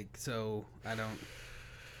 So I don't.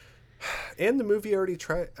 And the movie already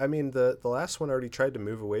tried. The last one already tried to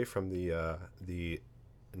move away from the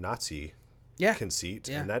Nazi conceit,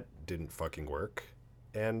 and that didn't fucking work.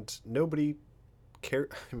 And nobody care.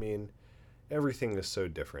 Everything is so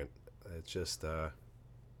different. It's just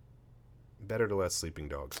better to let sleeping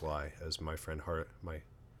dogs lie, as my friend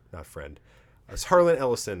as Harlan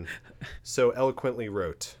Ellison so eloquently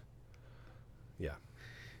wrote. Yeah.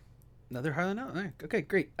 Another Harlan Ellison. Okay,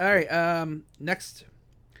 great. All right. Next,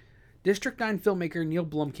 District 9 filmmaker Neil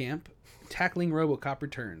Blomkamp tackling RoboCop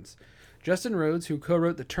returns. Justin Rhodes, who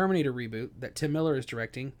co-wrote the Terminator reboot that Tim Miller is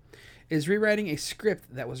directing, is rewriting a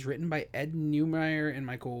script that was written by Ed Neumeyer and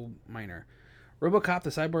Michael Miner. RoboCop, the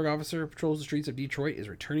cyborg officer who patrols the streets of Detroit, is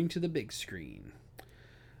returning to the big screen.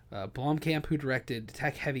 Blomkamp, who directed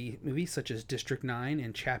tech-heavy movies such as District 9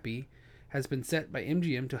 and Chappie, has been set by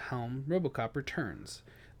MGM to helm RoboCop Returns.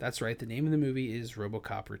 That's right, the name of the movie is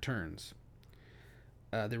RoboCop Returns.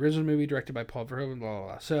 The original movie directed by Paul Verhoeven, blah, blah,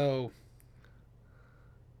 blah. So,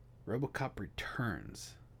 RoboCop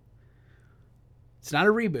Returns. It's not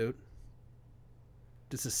a reboot.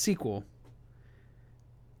 It's a sequel.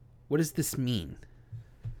 What does this mean?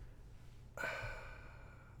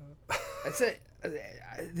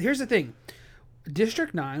 Here's the thing.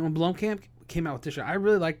 District 9, when Blomkamp came out with District 9, I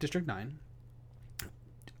really liked District 9.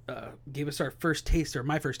 Gave us my first taste of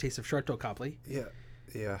Sharktail Copley.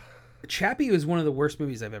 Yeah. Chappie was one of the worst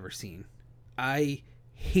movies I've ever seen. I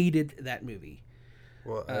hated that movie.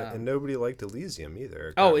 Well, and nobody liked Elysium either.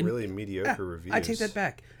 It got really mediocre reviews. I take that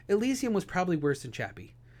back. Elysium was probably worse than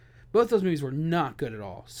Chappie. Both those movies were not good at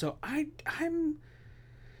all. So I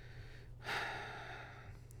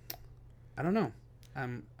don't know.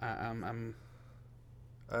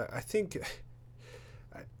 I think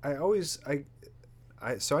I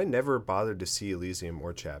never bothered to see Elysium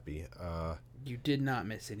or Chappie. You did not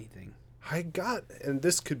miss anything. I got, and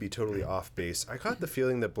this could be totally off base, I got the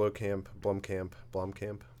feeling that Blomkamp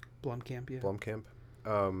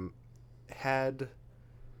had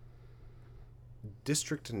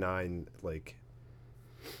District 9 like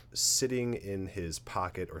sitting in his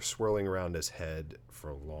pocket or swirling around his head for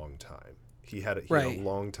a long time. He had a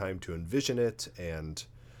long time to envision it, and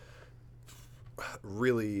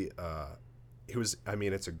really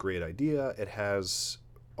it's a great idea. It has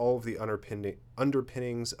all of the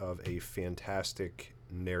underpinnings of a fantastic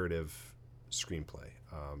narrative screenplay.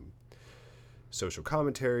 Social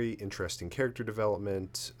commentary, interesting character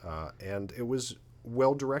development, and it was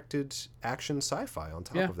well-directed action sci-fi on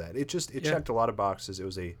top of that. It checked a lot of boxes. It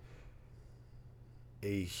was a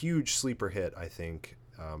huge sleeper hit, I think,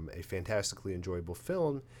 a fantastically enjoyable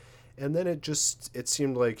film. And then it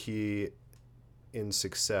seemed like he, in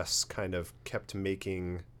success, kind of kept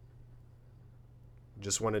wanted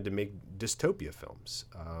to make dystopia films.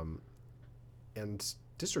 And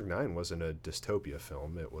District 9 wasn't a dystopia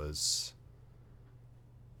film. It was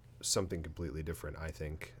something completely different, I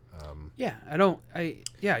think.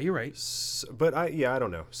 You're right. But I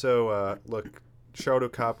don't know. So, look,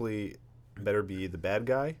 Sharlto Copley better be the bad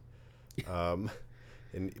guy.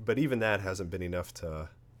 But even that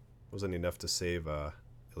wasn't enough to save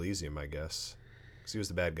Elysium, I guess. Because he was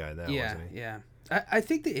the bad guy in that, wasn't he? Yeah. I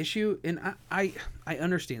think the issue, and I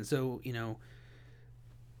understand. So,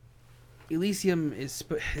 Elysium is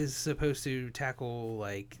supposed to tackle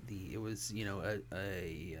a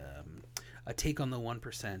take on the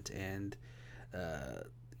 1% and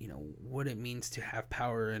what it means to have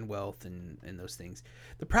power and wealth and those things.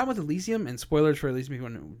 The problem with Elysium, and spoilers for Elysium if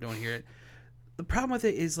you don't hear it, the problem with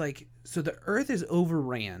it is so the Earth is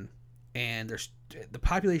overran and the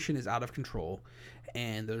population is out of control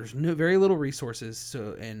and there's very little resources,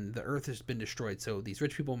 and the Earth has been destroyed. So these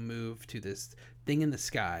rich people move to this thing in the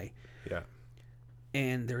sky. Yeah.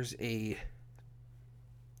 And there's a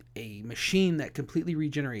machine that completely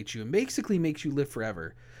regenerates you and basically makes you live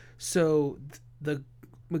forever. So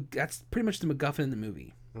that's pretty much the MacGuffin in the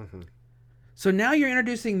movie. Mm-hmm. So now you're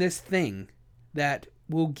introducing this thing that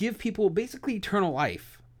will give people basically eternal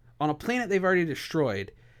life on a planet they've already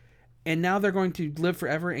destroyed, and now they're going to live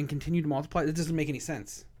forever and continue to multiply. It doesn't make any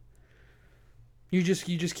sense. You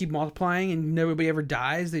just keep multiplying and nobody ever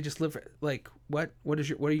dies. They just live what are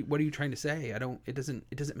you trying to say? It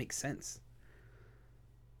doesn't make sense.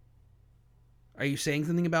 Are you saying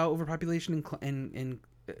something about overpopulation and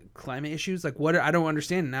climate issues? What? I don't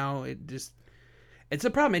understand now. It's a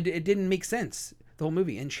problem. It didn't make sense, the whole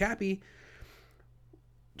movie. And Chappie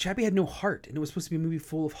had no heart, and it was supposed to be a movie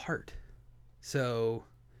full of heart. So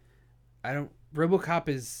RoboCop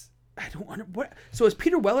is. I don't wonder what. So is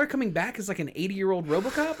Peter Weller coming back as an 80-year-old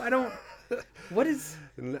RoboCop? What is?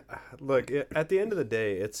 Look, at the end of the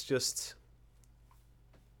day, it's just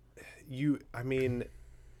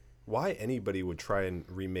why anybody would try and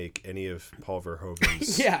remake any of Paul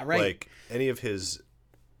Verhoeven's any of his,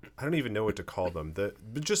 I don't even know what to call them, that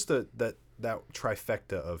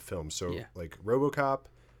trifecta of films. So RoboCop,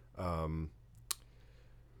 oh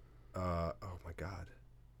my god,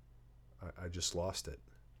 I just lost it.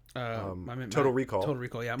 Total Recall. Total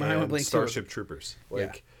Recall, yeah. And Starship Troopers.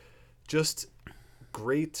 Just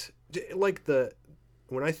great.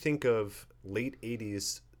 When I think of late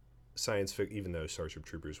 80s science fiction, even though Starship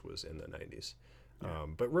Troopers was in the 90s.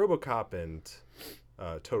 But RoboCop and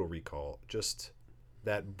Total Recall, just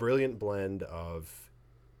that brilliant blend of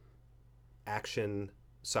action,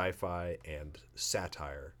 sci-fi, and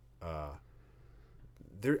satire.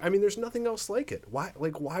 There's nothing else like it.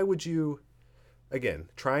 Why would you... Again,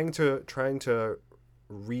 trying to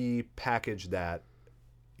repackage that,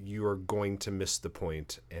 you are going to miss the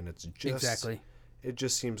point, and it's just exactly. It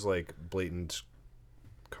just seems like blatant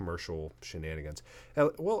commercial shenanigans.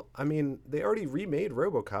 Well, they already remade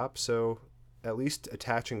RoboCop, so at least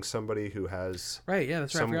attaching somebody who has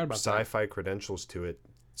some sci-fi credentials to it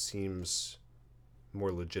seems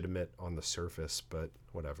more legitimate on the surface. But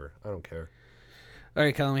whatever, I don't care. All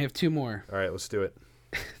right, Colin, we have two more. All right, let's do it.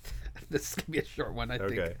 This is going to be a short one, I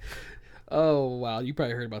think. Okay. Oh, wow. You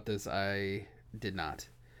probably heard about this. I did not.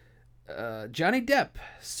 Johnny Depp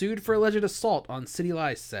sued for alleged assault on City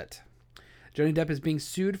Lies set. Johnny Depp is being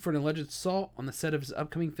sued for an alleged assault on the set of his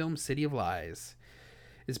upcoming film City of Lies.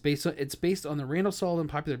 It's based on the Randall Sullivan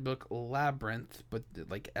popular book Labyrinth, but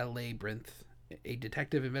L.A. Brinth. A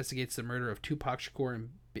detective investigates the murder of Tupac Shakur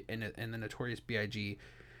and the Notorious B.I.G.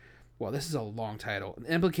 Well, this is a long title.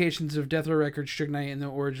 The implications of Death Row Records, Suge Knight, and the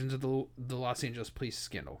origins of the Los Angeles police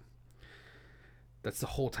scandal. That's the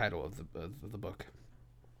whole title of the book.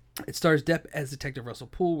 It stars Depp as Detective Russell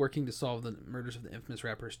Poole, working to solve the murders of the infamous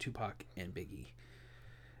rappers Tupac and Biggie.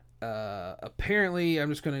 Apparently, I'm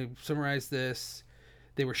just going to summarize this.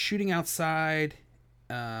 They were shooting outside.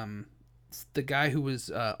 the guy who was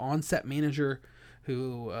on set manager,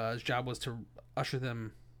 who his job was to usher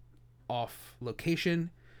them off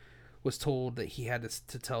location, was told that he had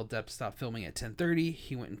to tell Depp to stop filming at 10:30.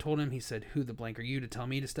 He went and told him. He said, "Who the blank are you to tell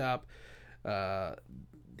me to stop?"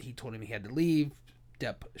 He told him he had to leave.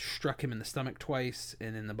 Depp struck him in the stomach twice,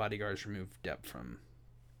 and then the bodyguards removed Depp from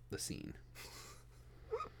the scene.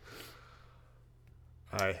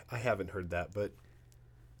 I haven't heard that, but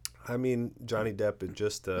I mean, Johnny Depp, it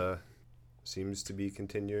just seems to be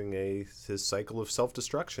continuing his cycle of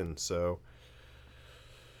self-destruction. So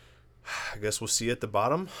I guess we'll see at the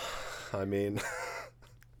bottom. I mean,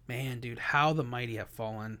 man, dude, how the mighty have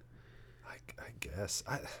fallen. I guess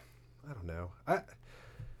I don't know.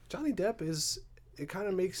 Johnny Depp is, it kind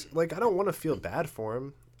of makes, like, I don't want to feel bad for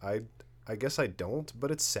him. I guess I don't,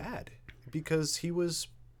 but it's sad because he was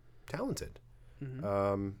talented.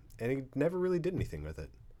 Mm-hmm. And he never really did anything with it.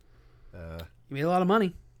 He made a lot of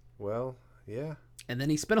money. Well, yeah. And then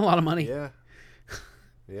he spent a lot of money. Yeah.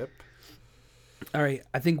 Yep. All right.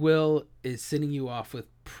 I think Will is sending you off with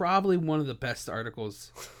probably one of the best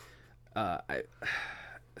articles.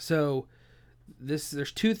 So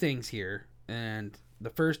there's two things here. And the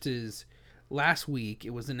first is, last week it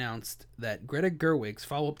was announced that Greta Gerwig's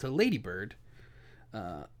follow-up to Lady Bird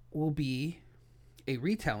will be a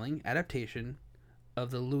retelling adaptation of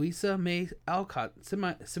the Louisa May Alcott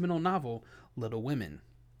seminal novel Little Women.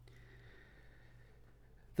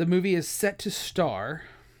 The movie is set to star,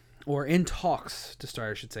 or in talks to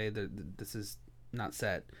star, I should say. This is not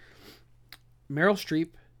set. Meryl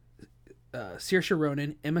Streep, Saoirse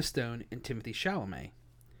Ronan, Emma Stone, and Timothée Chalamet.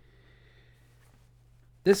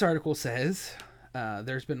 This article says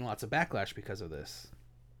there's been lots of backlash because of this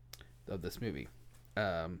movie.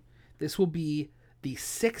 This will be the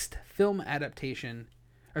seventh film adaptation,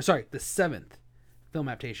 with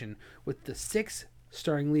the sixth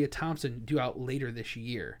starring Leah Thompson due out later this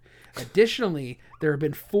year. Additionally, there have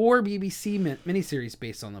been 4 BBC miniseries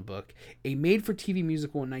based on the book, a made-for-TV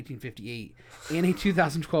musical in 1958, and a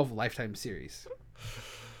 2012 Lifetime series.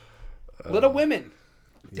 Little Women.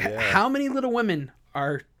 Yeah. How many Little Women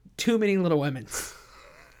are too many Little Women?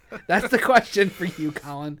 That's the question for you,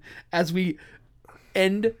 Colin, as we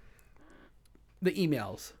end the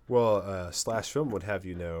emails. Well, Slash Film would have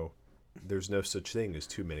you know there's no such thing as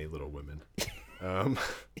too many Little Women.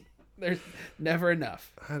 There's never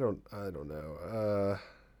enough. I don't know.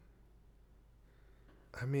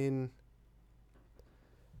 I mean,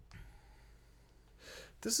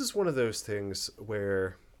 this is one of those things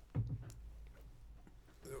where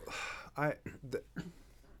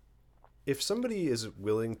if somebody is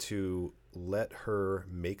willing to let her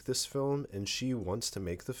make this film and she wants to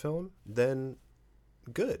make the film, then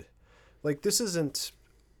good. Like, this isn't,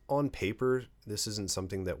 on paper, this isn't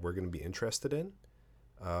something that we're going to be interested in.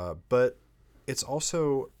 But it's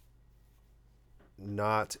also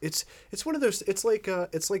not, it's one of those, it's like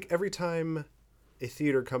every time a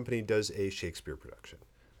theater company does a Shakespeare production,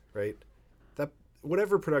 right? That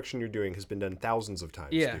whatever production you're doing has been done thousands of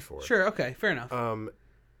times before. Sure. Okay. Fair enough.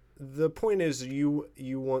 The point is you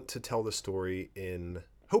want to tell the story in,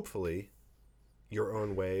 hopefully, your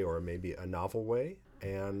own way, or maybe a novel way,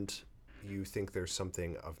 and you think there's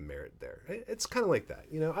something of merit there. It's kind of like that,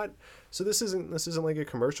 you know. So this isn't like a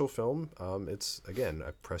commercial film. It's, again,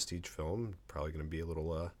 a prestige film, probably going to be a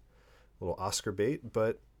little Oscar bait.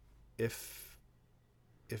 But if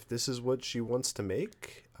this is what she wants to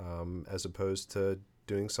make, as opposed to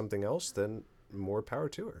doing something else, then more power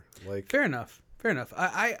to her. Like, fair enough.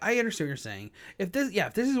 I understand what you're saying. If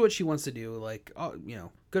this is what she wants to do, like,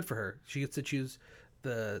 good for her. She gets to choose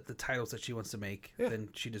the titles that she wants to make, then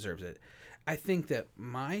she deserves it. I think that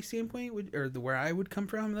my standpoint where I would come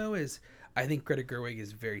from, though, is I think Greta Gerwig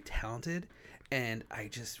is very talented, and I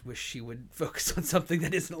just wish she would focus on something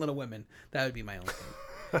that isn't Little Women. That would be my only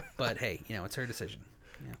thing. But hey, it's her decision.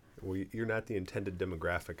 Yeah. Well, you're not the intended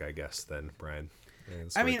demographic, I guess, then, Brian.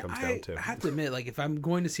 That's I what mean, it comes down to. I have to admit, like, if I'm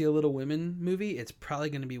going to see a Little Women movie, it's probably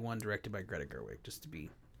going to be one directed by Greta Gerwig, just to be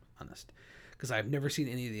honest. Because I've never seen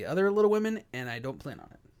any of the other Little Women, and I don't plan on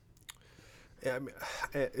it. I mean,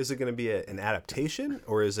 is it going to be an adaptation,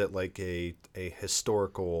 or is it like a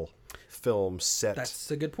historical film set?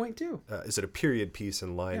 That's a good point too. Is it a period piece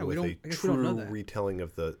in line with a true retelling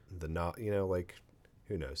of the not? Like,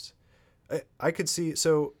 who knows? I could see.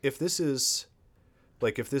 So if this is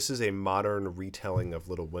a modern retelling of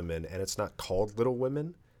Little Women and it's not called Little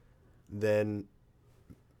Women, then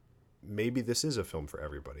maybe this is a film for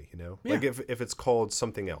everybody. Yeah. Like if it's called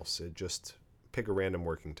something else, just pick a random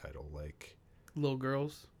working title, like Little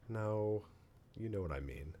Girls. No, you know what I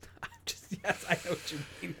mean. Yes, I know what you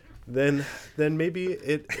mean. Then maybe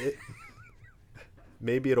it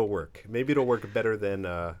maybe it'll work. Maybe it'll work better than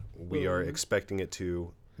we are expecting it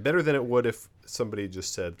to. Better than it would if somebody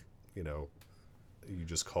just said, you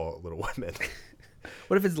just call it Little Women.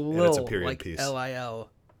 What if it's Lil, it's a period like piece. Lil,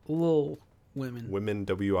 Lil Women? Women,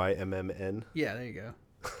 WIMMN. Yeah, there you go.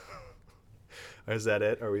 Is that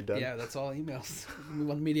it? Are we done? Yeah, that's all emails. We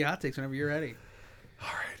want the media hot takes whenever you're ready. All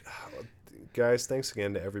right. Guys, thanks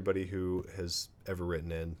again to everybody who has ever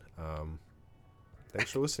written in.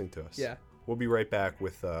 Thanks for listening to us. Yeah. We'll be right back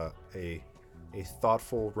with a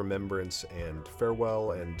thoughtful remembrance and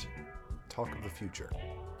farewell and talk of the future.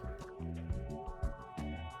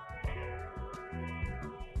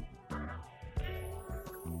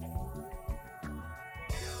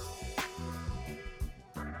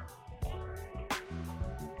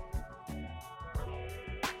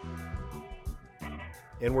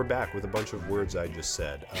 And we're back with a bunch of words I just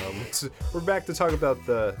said. We're back to talk about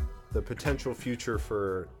the potential future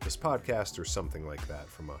for this podcast or something like that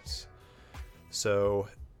from us. So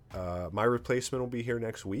my replacement will be here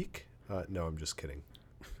next week. No, I'm just kidding.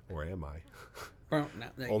 Or am I? No,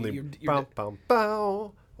 Only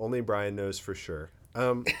Only Brian knows for sure.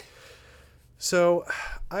 So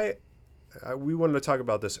we wanted to talk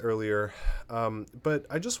about this earlier, but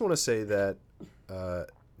I just want to say that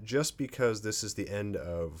just because this is the end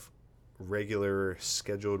of regular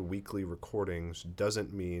scheduled weekly recordings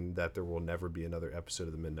doesn't mean that there will never be another episode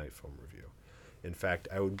of the Midnight Film Review. In fact,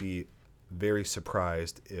 I would be very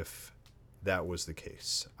surprised if that was the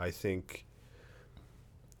case. I think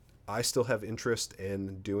I still have interest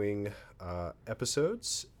in doing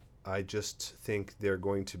episodes. I just think they're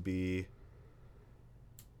going to be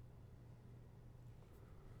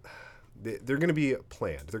they're going to be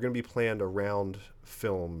planned. They're going to be planned around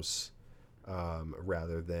films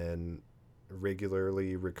rather than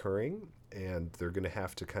regularly recurring, and they're going to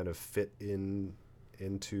have to kind of fit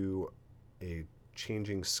into a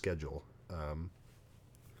changing schedule.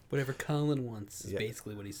 Whatever Colin wants is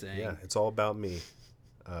basically what he's saying. Yeah, it's all about me.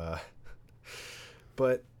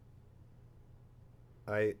 But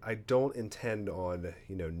I don't intend on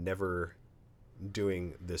never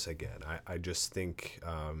doing this again. I just think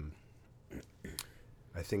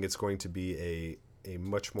I think it's going to be a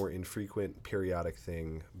much more infrequent, periodic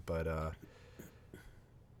thing. But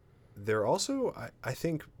there also, I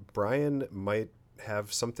think Brian might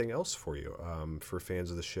have something else for you, for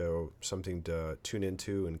fans of the show, something to tune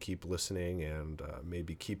into and keep listening, and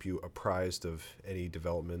maybe keep you apprised of any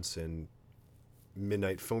developments in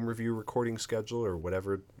Midnight Film Review recording schedule or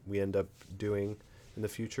whatever we end up doing in the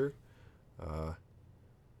future.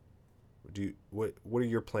 What are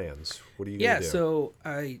your plans? What are you gonna do? So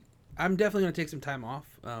I'm definitely gonna take some time off.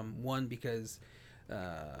 One, because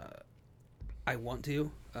I want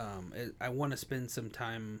to. I want to spend some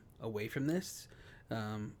time away from this.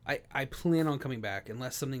 I plan on coming back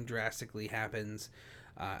unless something drastically happens.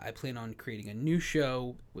 I plan on creating a new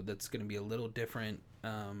show that's going to be a little different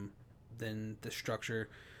than the structure.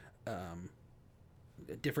 A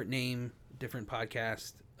different name, different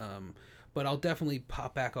podcast. But I'll definitely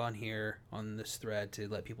pop back on here on this thread to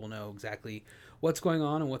let people know exactly what's going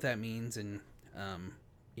on and what that means. And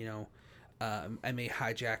I may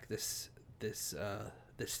hijack this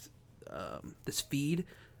feed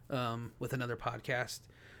with another podcast,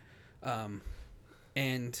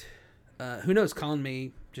 and who knows, Colin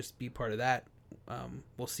may just be part of that.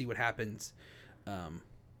 We'll see what happens,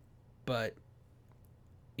 but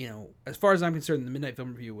as far as I'm concerned, the Midnight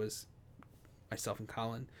Film Review was myself and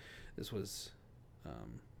Colin. This was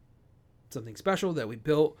something special that we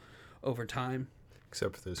built over time.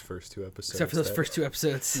 Except for those first two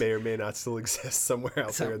episodes. May or may not still exist somewhere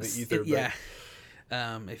out there in the ether. Yeah.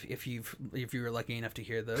 If you were lucky enough to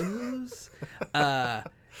hear those.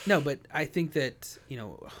 No, but I think that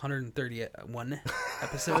 131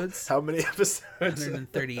 episodes. How many episodes?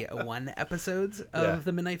 131 episodes of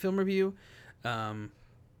the Midnight Film Review.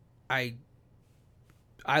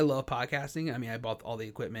 I love podcasting. I mean, I bought all the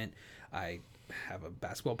equipment. I have a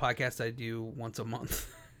basketball podcast I do once a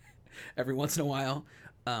month, every once in a while.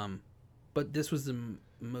 But this was the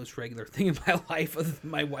most regular thing in my life with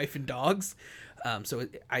my wife and dogs. So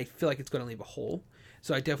I feel like it's going to leave a hole.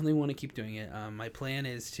 So I definitely want to keep doing it. My plan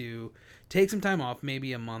is to take some time off,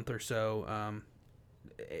 maybe a month or so.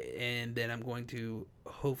 And then I'm going to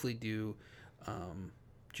hopefully do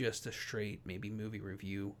just a straight maybe movie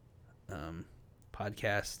review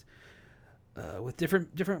podcast with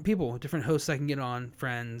different people, different hosts I can get on,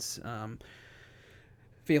 friends,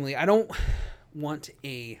 family. I don't want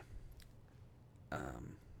a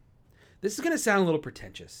this is going to sound a little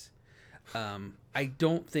pretentious. I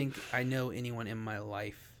don't think I know anyone in my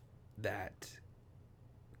life that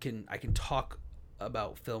I can talk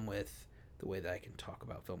about film with the way that I can talk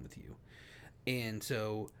about film with you. And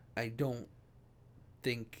so I don't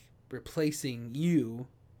think replacing you,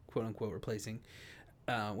 quote unquote replacing,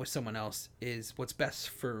 with someone else is what's best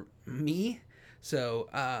for me. So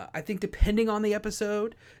I think depending on the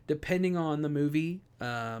episode, depending on the movie,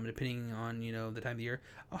 depending on, you know, the time of the year,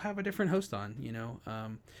 I'll have a different host on. You know,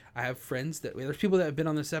 I have friends there's people that have been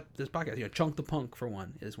on this podcast. You know, Chunk the Punk for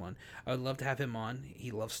one is one. I would love to have him on.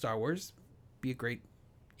 He loves Star Wars. Be a great,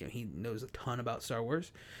 you know, he knows a ton about Star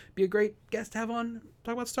Wars. Be a great guest to have on,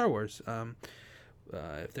 talk about Star Wars.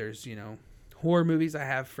 If there's, you know, horror movies, I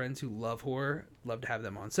have friends who love horror. Love to have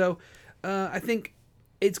them on. So I think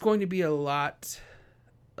it's going to be a lot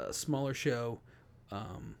smaller show,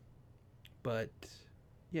 but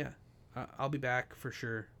yeah, I'll be back for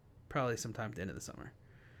sure. Probably sometime at the end of the summer.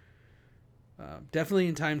 Definitely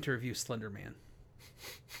in time to review Slender Man.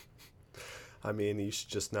 I mean, you should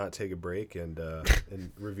just not take a break and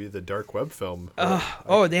review the dark web film. Yeah,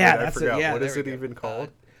 I forgot. Yeah, what is it even called?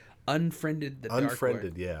 Unfriended. The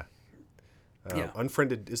Unfriended. Dark Web. Yeah. Yeah.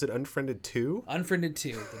 Unfriended. Is it Unfriended 2? Unfriended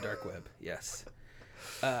 2, the dark web. Yes.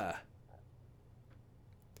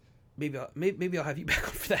 Maybe I'll have you back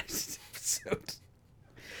on for that episode.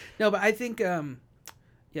 No, but I think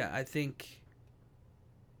I think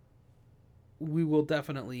we will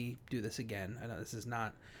definitely do this again. I know this is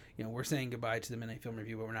not, you know, we're saying goodbye to the Midnight Film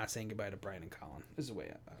Review, but we're not saying goodbye to Brian and Colin. This is the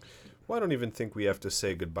way Well, I don't even think we have to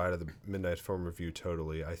say goodbye to the Midnight Film Review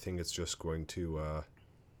totally. I think it's just going to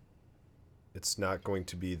it's not going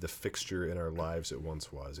to be the fixture in our lives it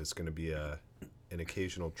once was. It's going to be an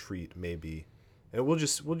occasional treat, maybe, and we'll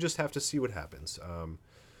just have to see what happens.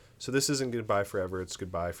 So this isn't goodbye forever; it's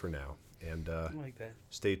goodbye for now. And I like that.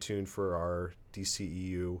 Stay tuned for our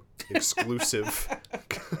DCEU exclusive.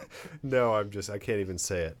 No, I can't even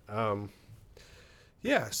say it.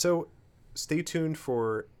 Yeah, so stay tuned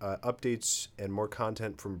for updates and more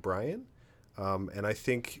content from Brian. And I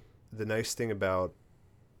think the nice thing about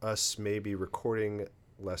us maybe recording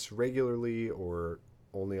less regularly or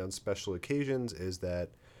only on special occasions is that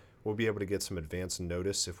we'll be able to get some advance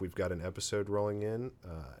notice if we've got an episode rolling in.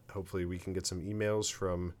 Hopefully we can get some emails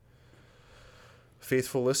from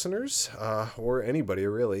faithful listeners or anybody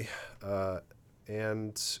really.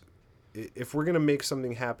 And if we're going to make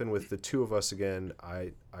something happen with the two of us again,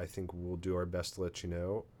 I think we'll do our best to let you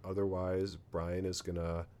know. Otherwise, Brian is going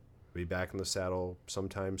to be back in the saddle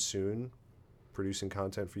sometime soon, producing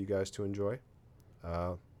content for you guys to enjoy.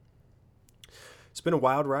 It's been a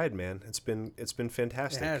wild ride, man. It's been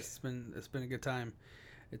fantastic. It has. It's been a good time.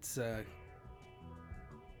 It's been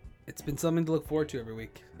something to look forward to every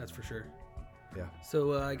week. That's for sure. Yeah.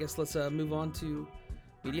 So I guess let's move on to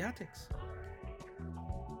Media Hot Takes.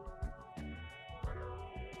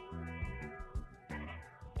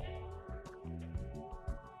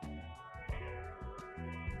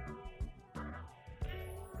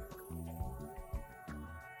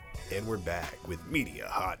 And we're back with Media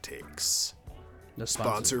Hot Takes. No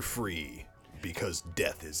Sponsor free, because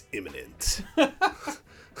death is imminent.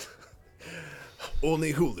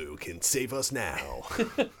 Only Hulu can save us now.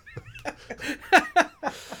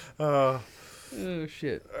 Oh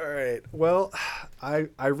shit! All right. Well, I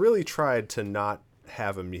really tried to not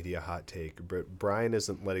have a media hot take, but Brian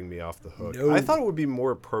isn't letting me off the hook. No. I thought it would be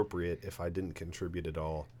more appropriate if I didn't contribute at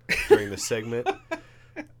all during the segment,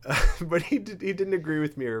 but he didn't agree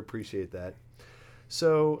with me or appreciate that.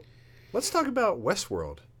 So let's talk about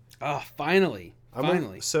Westworld. Oh, finally!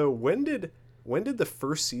 So when did the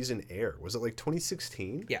first season air? Was it like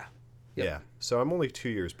 2016? Yeah. Yep. Yeah. So I'm only 2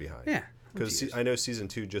 years behind. Yeah. Because I know season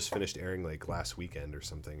 2 just finished airing like last weekend or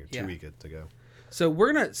something, or 2 weekends ago. So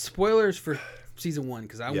we're gonna spoilers for season 1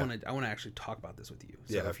 because I Yeah. want to actually talk about this with you.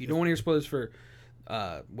 So Yeah, if you don't want to hear spoilers for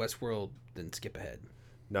Westworld, then skip ahead.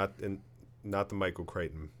 Not the Michael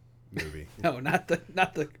Crichton movie. No, not the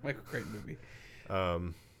Michael Crichton movie.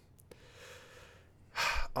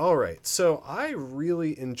 All right. So I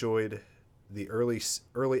really enjoyed the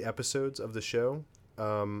early episodes of the show.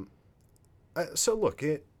 So look,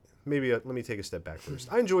 let me take a step back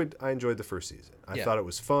first. I enjoyed the first season. I thought it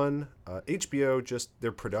was fun. HBO, just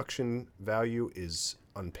their production value is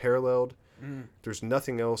unparalleled. There's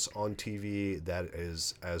nothing else on TV that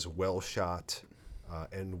is as well shot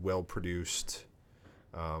and well produced,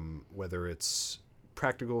 whether it's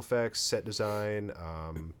practical effects, set design,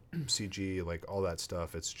 CG, like all that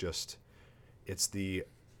stuff. It's the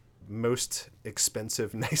most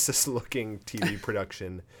expensive, nicest looking TV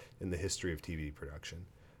production in the history of TV production.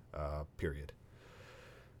 Period.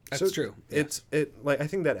 That's true. Yeah. I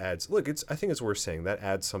think that adds. Look, I think it's worth saying that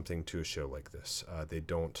adds something to a show like this. They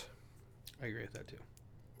don't. I agree with that too.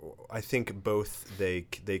 I think both they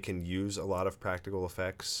can use a lot of practical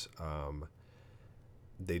effects.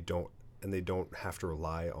 They don't have to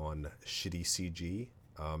rely on shitty CG.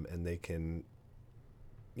 And they can,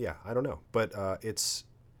 yeah, I don't know, but it's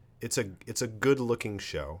a good looking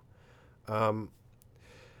show. I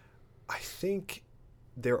think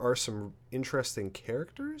there are some interesting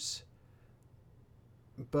characters,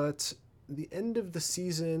 but the end of the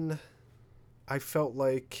season, I felt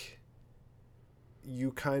like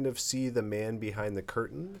you kind of see the man behind the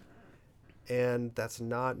curtain, and that's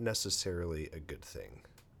not necessarily a good thing.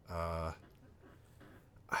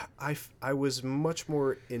 I was much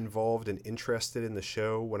more involved and interested in the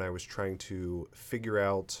show when I was trying to figure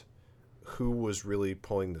out who was really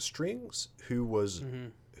pulling the strings, who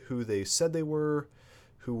they said they were,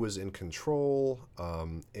 who was in control,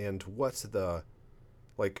 and what the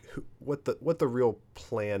real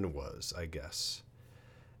plan was, I guess.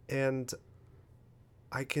 And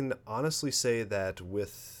I can honestly say that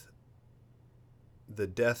with the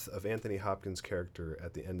death of Anthony Hopkins' character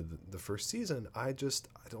at the end of the first season, I'm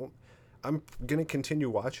going to continue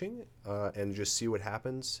watching and just see what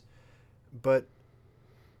happens. But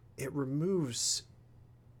it removes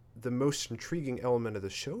the most intriguing element of the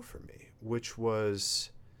show for me, which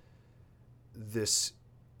was this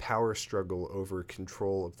power struggle over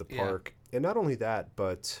control of the park. Yeah. And not only that,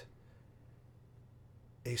 but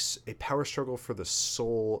a power struggle for the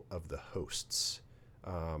soul of the hosts.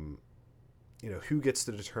 Who gets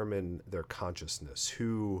to determine their consciousness?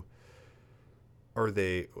 Who are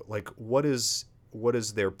they? Like, what is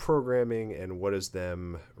their programming, and what is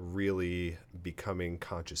them really becoming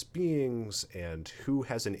conscious beings? And who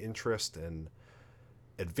has an interest in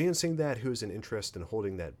advancing that? Who has an interest in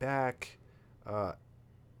holding that back? All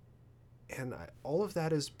of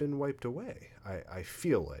that has been wiped away. I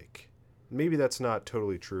feel like maybe that's not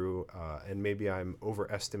totally true, and maybe I'm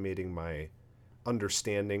overestimating my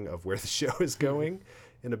understanding of where the show is going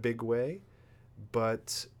in a big way,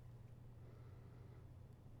 but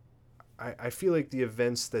I feel like the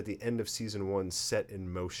events that the end of season 1 set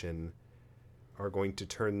in motion are going to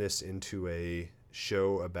turn this into a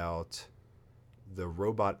show about the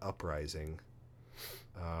robot uprising,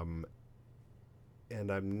 and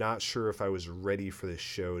I'm not sure if I was ready for this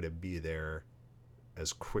show to be there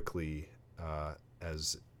as quickly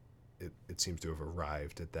as it seems to have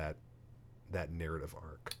arrived at that narrative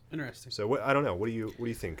arc. Interesting. So I don't know. What do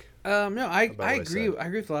you think? No, I agree. I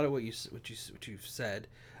agree with a lot of what you've said.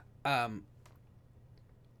 I'm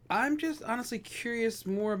just honestly curious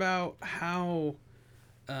more about how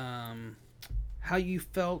you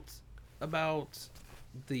felt about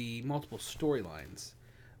the multiple storylines.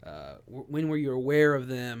 When were you aware of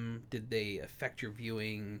them? Did they affect your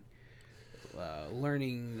viewing?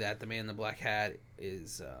 Learning that the man in the black hat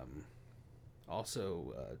is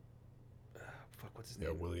also what's his name?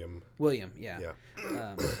 Yeah, William. Yeah.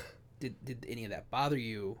 Did any of that bother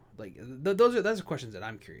you? Like those are questions that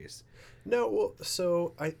I'm curious. No, well,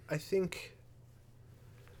 so I think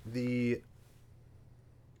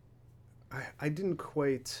I didn't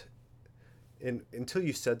quite until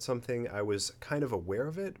you said something. I was kind of aware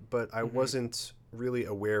of it, but I wasn't really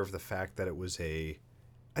aware of the fact that it was I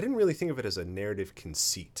didn't really think of it as a narrative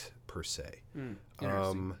conceit per se.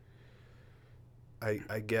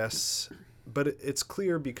 I guess, but it's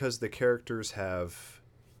clear because the characters have,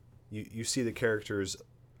 you see the characters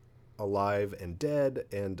alive and dead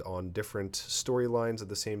and on different storylines at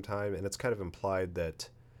the same time, and it's kind of implied that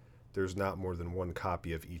there's not more than one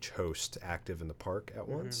copy of each host active in the park at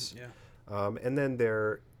once. Yeah. And then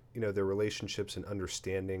their relationships and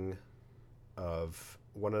understanding of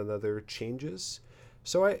one another changes.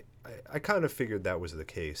 So I kind of figured that was the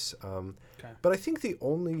case. But I think the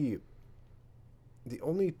only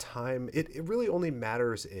time it really only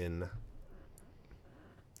matters in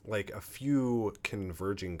like a few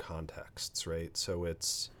converging contexts, right? So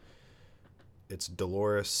it's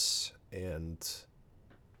Dolores and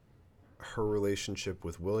her relationship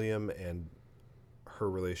with William and her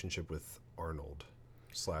relationship with Arnold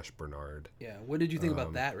 / Bernard. Yeah. What did you think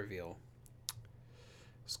about that reveal?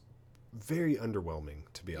 It's very underwhelming,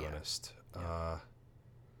 to be honest. Yeah.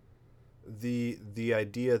 The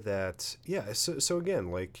idea that so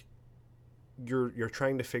again, like you're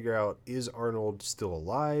trying to figure out, is Arnold still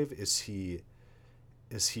alive? Is he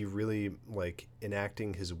really like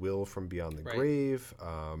enacting his will from beyond the grave?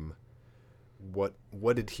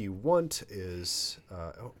 What did he want? Is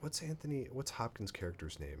what's Hopkins'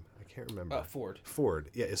 character's name? I can't remember. Ford.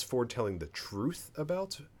 Yeah, is Ford telling the truth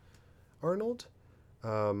about Arnold?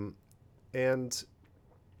 And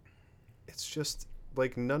it's just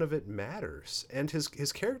like none of it matters. And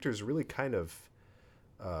his character is really kind of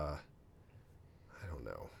I don't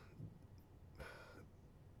know,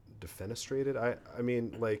 defenestrated. I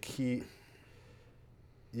mean, like he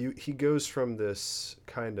goes from this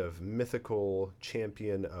kind of mythical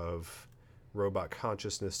champion of robot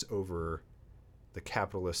consciousness over the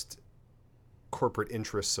capitalist corporate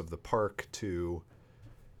interests of the park to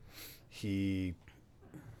he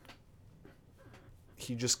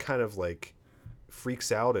just kind of like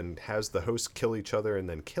freaks out and has the hosts kill each other and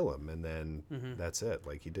then kill him, and then that's it.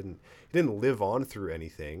 Like he didn't live on through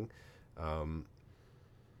anything. I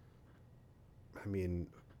mean,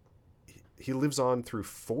 he lives on through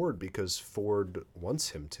Ford because Ford wants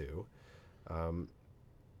him to.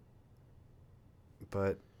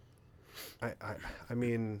 But I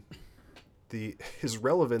mean, his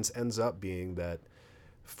relevance ends up being that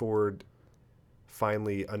Ford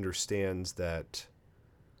finally understands that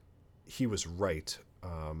he was right,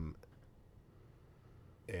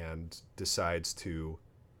 and decides to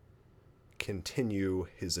continue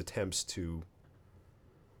his attempts to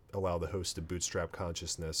allow the host to bootstrap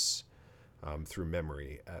consciousness through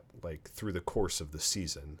memory through the course of the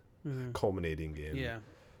season, culminating in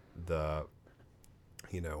the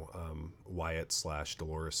Wyatt /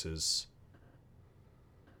 Dolores's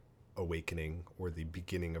awakening, or the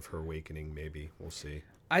beginning of her awakening. Maybe we'll see.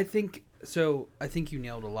 I think so. I think you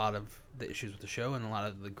nailed a lot of the issues with the show and a lot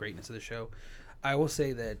of the greatness of the show. I will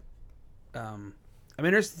say that I'm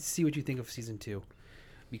interested to see what you think of season 2,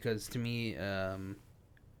 because to me, and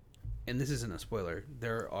this isn't a spoiler,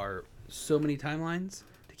 there are so many timelines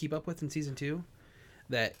to keep up with in season 2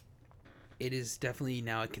 that it is definitely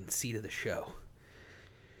now a conceit of the show,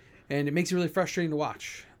 and it makes it really frustrating to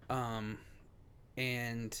watch.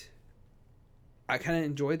 And I kind of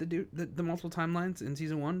enjoyed the multiple timelines in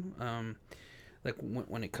season 1. Like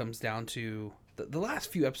when it comes down to the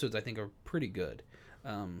last few episodes, I think are pretty good.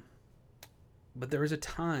 But there was a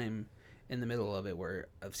time in the middle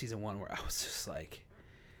of season 1 where I was just like,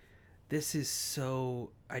 this is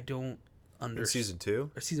so, I don't understand. In season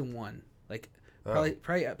 2? Or season 1. Like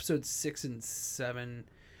probably episodes 6 and 7,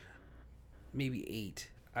 maybe 8.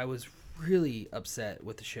 I was really upset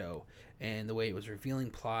with the show and the way it was revealing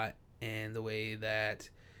plot, and the way that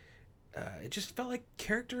it just felt like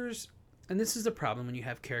characters, and this is the problem when you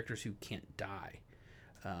have characters who can't die.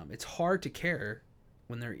 It's hard to care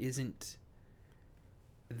when there isn't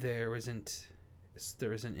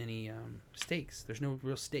any stakes. There's no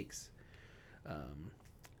real stakes.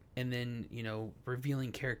 And then,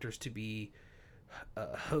 revealing characters to be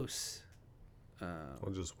hosts.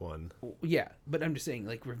 Well, just one. Yeah, but I'm just saying,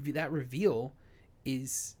 like, that reveal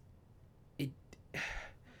is it.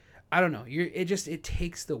 I don't know. It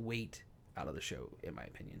takes the weight out of the show, in my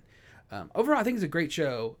opinion. Overall, I think it's a great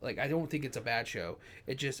show. Like, I don't think it's a bad show.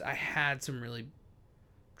 I had some really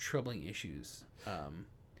troubling issues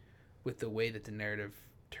with the way that the narrative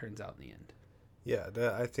turns out in the end. Yeah,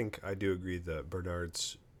 I think I do agree that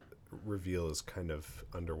Bernard's reveal is kind of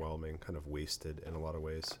underwhelming, kind of wasted in a lot of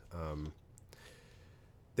ways.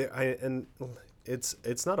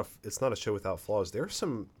 It's not a show without flaws. There's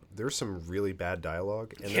some really bad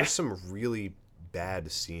dialogue, and there's some really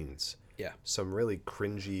bad scenes. Yeah. Some really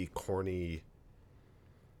cringy, corny,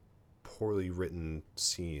 poorly written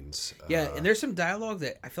scenes. Yeah, and there's some dialogue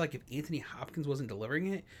that I feel like if Anthony Hopkins wasn't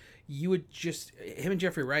delivering it, you would just, him and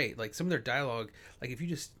Jeffrey Wright, like some of their dialogue, like if you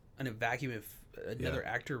just, in a vacuum, if another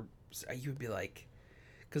actor, you would be like,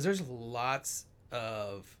 because there's lots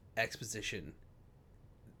of exposition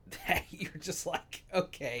that you're just like,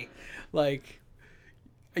 okay, like,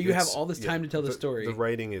 you have all this time to tell the story. The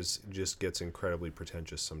writing just gets incredibly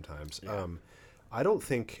pretentious sometimes. Yeah. I don't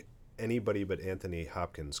think anybody but Anthony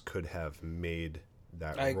Hopkins could have made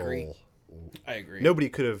that role. I agree. Nobody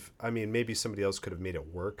could have. I mean, maybe somebody else could have made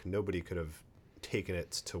it work. Nobody could have taken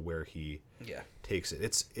it to where he takes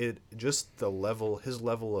it. Just his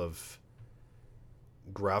level of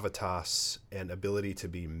gravitas and ability to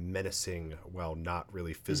be menacing while not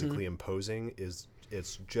really physically imposing it's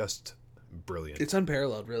just brilliant. It's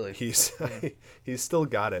unparalleled, really. He's still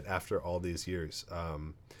got it after all these years.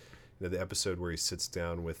 The episode where he sits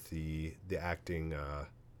down with the acting.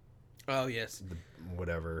 Oh yes.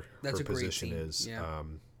 Whatever that's her a great position scene. is.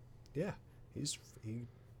 Yeah. He's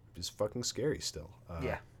fucking scary still.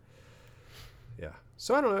 Yeah.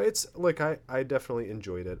 So I don't know. It's like I definitely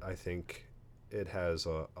enjoyed it. I think it has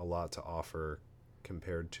a lot to offer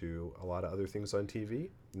compared to a lot of other things on TV.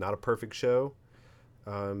 Not a perfect show.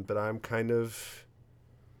 But I'm kind of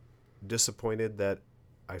disappointed that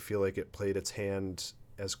I feel like it played its hand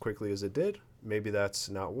as quickly as it did. Maybe that's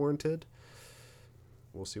not warranted.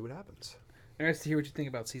 We'll see what happens. Interested to hear what you think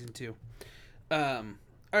about season 2.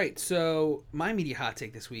 All right, so my media hot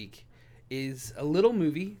take this week is a little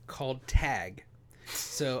movie called Tag.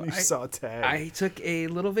 So You saw Tag. I took a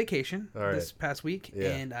little vacation All this right. past week,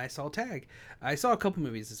 Yeah. and I saw Tag. I saw a couple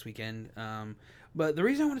movies this weekend, but the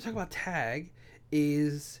reason I want to talk about Tag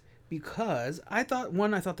is because I thought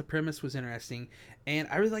the premise was interesting, and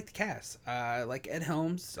I really like the cast. I like Ed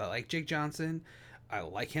Helms, I like Jake Johnson, I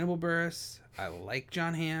like Hannibal Buress, I like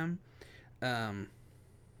John Hamm.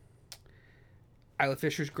 Isla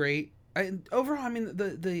Fisher's great. Overall, I mean,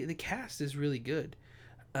 the cast is really good.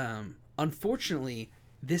 Unfortunately,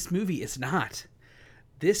 this movie is not.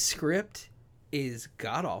 This script is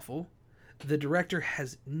god awful. The director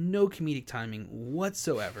has no comedic timing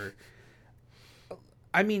whatsoever.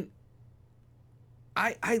 I mean,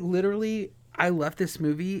 I literally I left this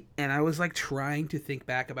movie and I was like trying to think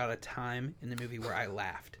back about a time in the movie where I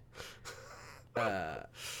laughed. What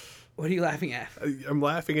are you laughing at? I'm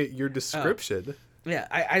laughing at your description. Yeah,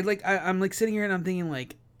 I'm like sitting here and I'm thinking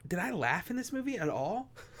like, did I laugh in this movie at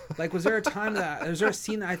all? Like, was there a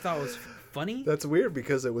scene that I thought was funny? That's weird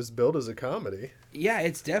because it was billed as a comedy. Yeah,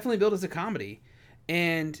 it's definitely built as a comedy,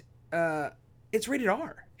 and it's rated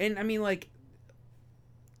R. And I mean, like,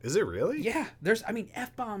 Is it really? yeah, there's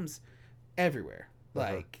F-bombs everywhere,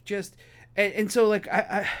 like just, and so like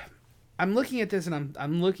I'm looking at this and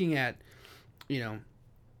I'm looking at, you know.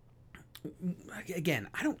 Again,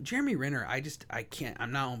 Jeremy Renner, I can't,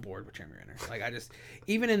 I'm not on board with Jeremy Renner. Like,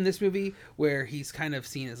 even in this movie where he's kind of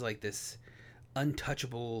seen as like this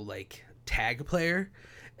untouchable, like, tag player,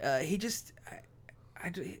 he has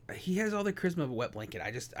all the charisma of a wet blanket.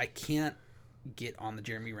 I can't get on the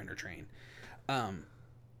Jeremy Renner train. And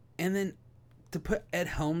then to put Ed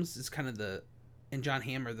Helms as kind of and John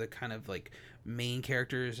Hamm are the kind of like main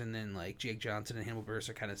characters, and then like Jake Johnson and Hannibal Buress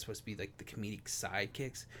are kind of supposed to be like the comedic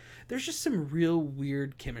sidekicks. There's just some real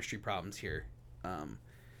weird chemistry problems here,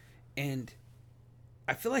 and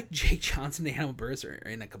I feel like Jake Johnson and Hannibal Buress are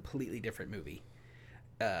in a completely different movie.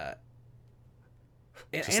 And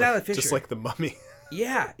Isla Fisher, just like the Mummy.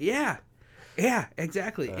 yeah,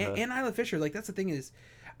 exactly. And Isla Fisher, like, that's the thing is,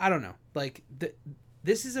 I don't know, like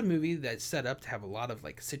this is a movie that's set up to have a lot of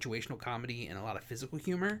like situational comedy and a lot of physical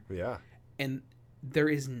humor. Yeah. And there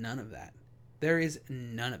is none of that. There is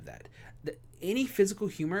none of that. Any physical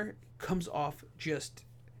humor comes off just...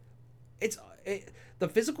 the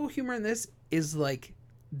physical humor in this is like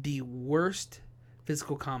the worst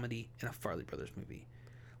physical comedy in a Farley Brothers movie.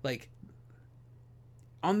 Like,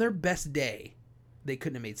 on their best day, they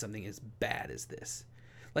couldn't have made something as bad as this.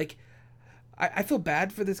 Like, I feel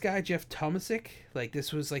bad for this guy, Jeff Tomasic. Like,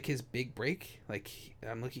 this was like his big break. Like,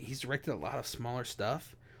 he's directed a lot of smaller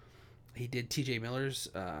stuff. He did T.J. Miller's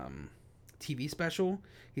TV special.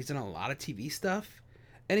 He's done a lot of TV stuff,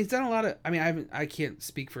 and he's done a lot of. I mean, I can't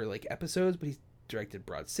speak for like episodes, but he's directed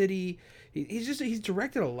Broad City. He's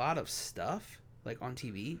directed a lot of stuff like on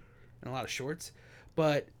TV and a lot of shorts.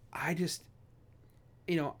 But I just,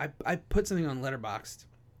 I put something on Letterboxd,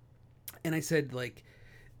 and I said like,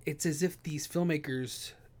 it's as if these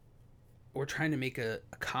filmmakers were trying to make a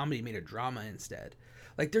comedy made a drama instead.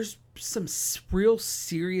 Like, there's some real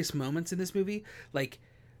serious moments in this movie, like,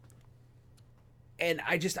 and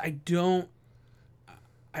I don't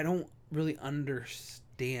really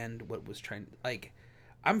understand what was trying. Like,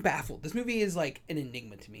 I'm baffled. This movie is like an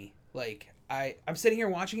enigma to me. Like, I'm sitting here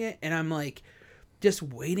watching it, and I'm like, just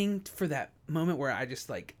waiting for that moment where I just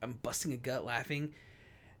like I'm busting a gut laughing,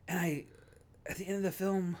 and at the end of the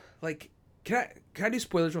film, like. Can I do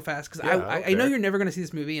spoilers real fast? Because I know you're never going to see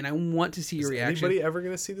this movie, and I want to see your reaction. Anybody ever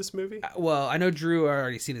going to see this movie? Well, I know Drew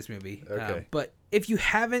already seen this movie. Okay. But if you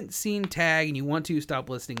haven't seen Tag and you want to, stop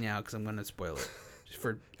listening now because I'm going to spoil it. Just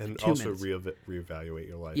for and 2 also minutes. reevaluate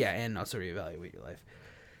your life. Yeah, and also reevaluate your life.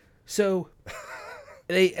 So,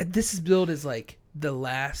 this is billed as like the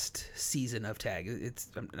last season of Tag.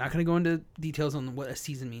 I'm not going to go into details on what a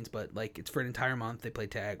season means, but like it's for an entire month. They play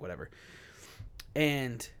Tag, whatever.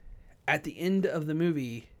 And at the end of the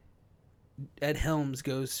movie, Ed Helms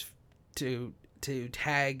goes to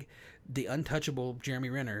tag the untouchable Jeremy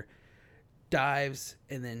Renner, dives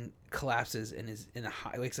and then collapses and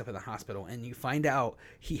wakes up in the hospital, and you find out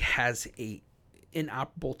he has a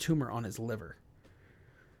inoperable tumor on his liver.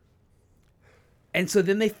 And so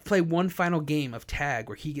then they play one final game of tag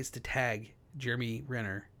where he gets to tag Jeremy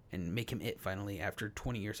Renner and make him it finally after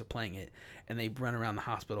 20 years of playing it, and they run around the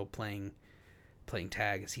hospital playing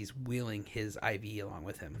tag as he's wheeling his IV along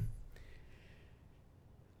with him.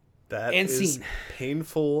 That and is scene.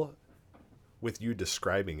 Painful with you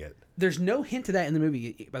describing it. There's no hint of that in the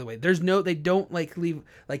movie, by the way. They don't like leave,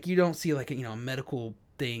 like, you don't see like a medical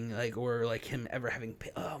thing, like, or like him ever having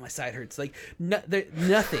oh, my side hurts, like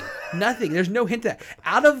nothing. There's no hint of that.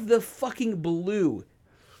 Out of the fucking blue,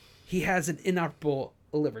 he has an inoperable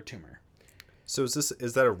liver tumor. So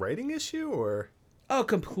is that a writing issue or? Oh,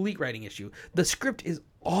 complete writing issue. The script is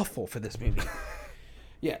awful for this movie.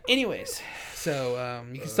 Yeah. Anyways, so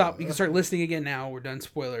you can stop. You can start listening again now. We're done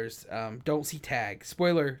spoilers. Don't see tag.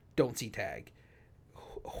 Spoiler. Don't see tag.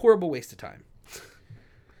 Horrible waste of time.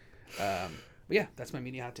 But yeah, that's my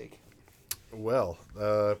media hot take. Well,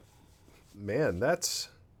 man, that's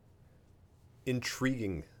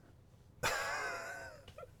intriguing.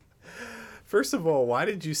 First of all, why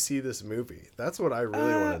did you see this movie? That's what I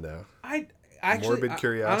really want to know. I actually, morbid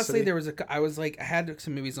curiosity. Honestly, I had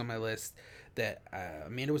some movies on my list that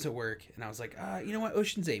Amanda was at work, and I was like, you know what,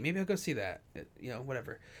 Ocean's 8, maybe I'll go see that.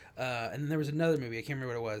 Whatever. And then there was another movie, I can't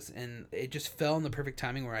remember what it was, and it just fell in the perfect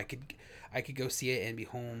timing where I could go see it and be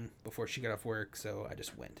home before she got off work, so I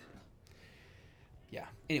just went. Yeah.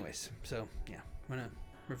 Anyways, so yeah, I'm gonna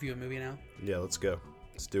review a movie now. Yeah, let's go.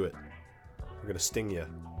 Let's do it. We're gonna sting you.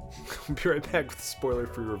 We'll be right back with a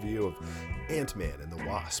spoiler-free review of Ant-Man and the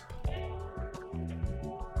Wasp.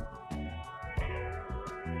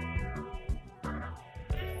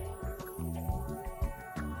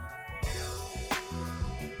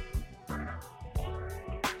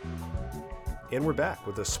 And we're back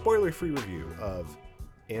with a spoiler-free review of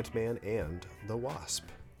Ant-Man and the Wasp.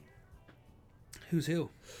 Who's who?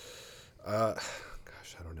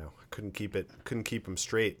 Gosh, I don't know. I couldn't keep them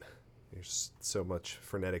straight. There's so much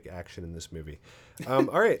frenetic action in this movie. All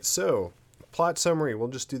right, so plot summary. We'll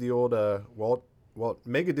just do the old Walt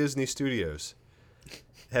Mega Disney Studios.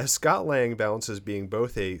 As Scott Lang balances being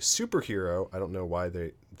both a superhero, I don't know why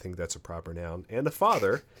they think that's a proper noun, and a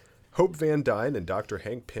father, Hope Van Dyne and Dr.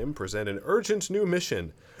 Hank Pym present an urgent new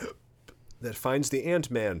mission that finds the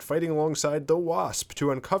Ant-Man fighting alongside the Wasp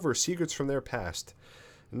to uncover secrets from their past.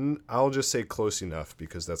 I'll just say close enough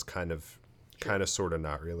because that's kind of sort of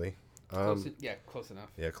not really. Close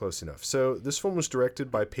enough. Yeah, close enough. So this film was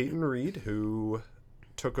directed by Peyton Reed, who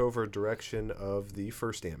took over direction of the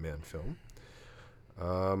first Ant-Man film.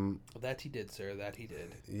 That he did, sir. That he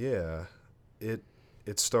did. Yeah,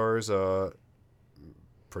 it stars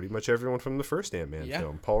pretty much everyone from the first Ant-Man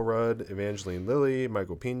film: Paul Rudd, Evangeline Lilly,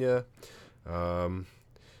 Michael Pena,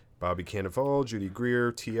 Bobby Cannavale, Judy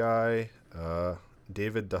Greer, T.I.,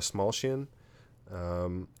 David Dastmalchian,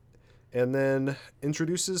 and then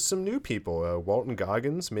introduces some new people. Walton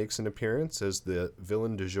Goggins makes an appearance as the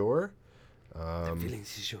villain du jour. The villain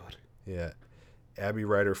du jour. Yeah. Abby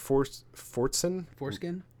Ryder Fortson.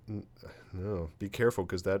 Foreskin? No, be careful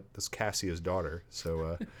because that's Cassia's daughter.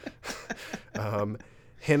 So,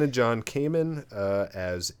 Hannah John Kamen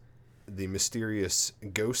as the mysterious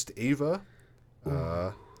ghost Ava.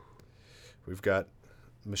 We've got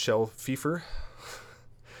Michelle Pfeiffer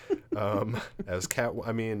as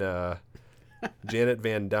Janet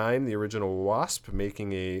Van Dyne, the original Wasp,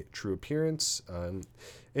 making a true appearance,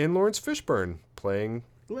 and Lawrence Fishburne playing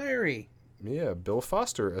Larry. Yeah, Bill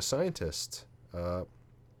Foster, a scientist.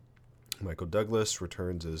 Michael Douglas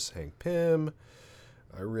returns as Hank Pym.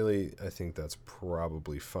 I think that's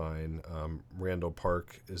probably fine. Randall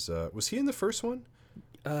Park was he in the first one?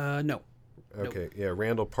 No. Okay, nope. Yeah,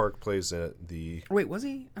 Randall Park plays the... Wait, was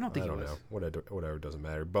he? I don't think he was. I don't know. Whatever, doesn't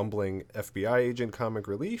matter. Bumbling FBI agent, comic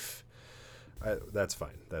relief. That's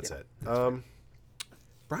fine. That's it. Fine.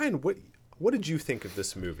 Brian, what did you think of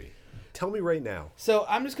this movie? Tell me right now. So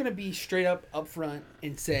I'm just going to be straight up front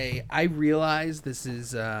and say I realize this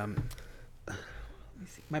is... let me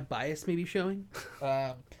see, my bias may be showing.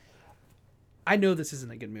 I know this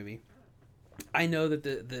isn't a good movie. I know that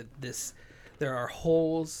there are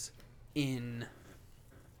holes in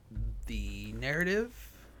the narrative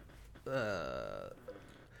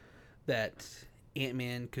that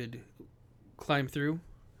Ant-Man could climb through,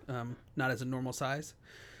 not as a normal size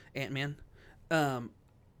Ant-Man.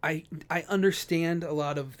 I understand a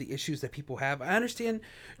lot of the issues that people have. I understand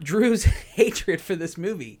Drew's hatred for this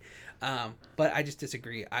movie, but I just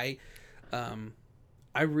disagree. I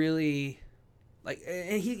really like,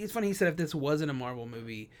 and it's funny. He said if this wasn't a Marvel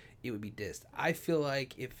movie, it would be dissed. I feel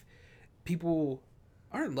like if people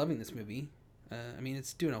aren't loving this movie,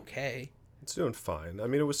 it's doing okay. It's doing fine.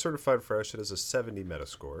 It was certified fresh. It has a 70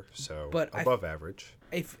 Metascore, so above average.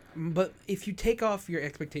 But if you take off your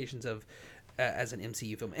expectations of as an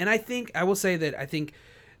MCU film, and I will say that I think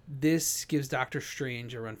this gives Doctor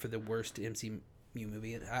Strange a run for the worst MCU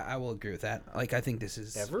movie. I will agree with that. Like, I think this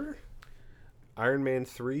is ever. Iron Man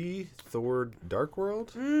 3, Thor: Dark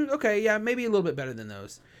World. Okay, yeah, maybe a little bit better than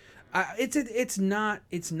those. It's not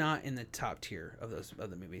in the top tier of those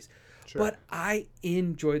other movies. Sure. But I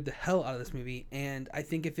enjoyed the hell out of this movie, and I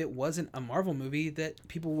think if it wasn't a Marvel movie, that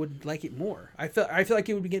people would like it more. I feel like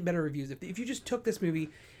it would be getting better reviews if you just took this movie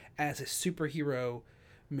as a superhero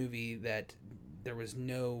movie that there was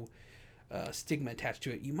no stigma attached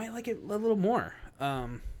to it. You might like it a little more.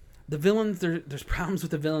 The villains, there's problems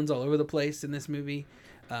with the villains all over the place in this movie.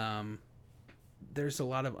 There's a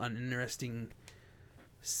lot of uninteresting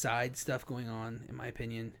side stuff going on, in my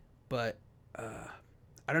opinion, but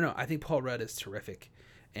I don't know. I think Paul Rudd is terrific,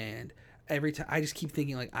 and every time I just keep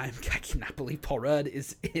thinking like I cannot believe Paul Rudd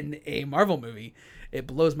is in a Marvel movie. It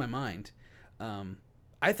blows my mind.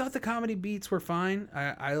 I thought the comedy beats were fine.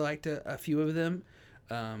 I liked a few of them.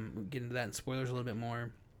 We'll get into that in spoilers a little bit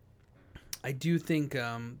more. I do think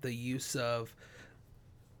the use of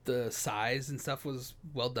the size and stuff was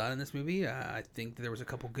well done in this movie. I think there was a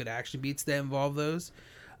couple good action beats that involve those.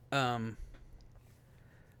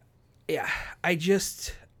 Yeah, I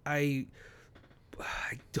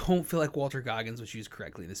don't feel like Walter Goggins was used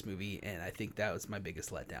correctly in this movie, and I think that was my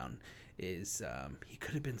biggest letdown. Is he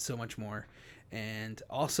could have been so much more, and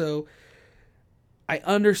also I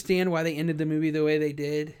understand why they ended the movie the way they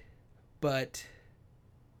did, but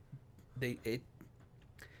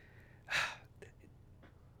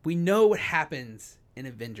we know what happens in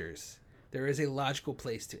Avengers. There is a logical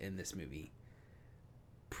place to end this movie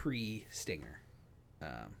pre-Stinger.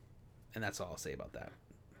 And that's all I'll say about that.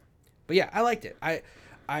 But yeah, I liked it.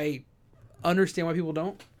 I understand why people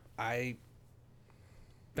don't. I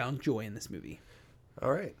found joy in this movie.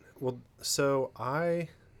 All right. Well, so I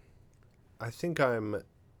think I'm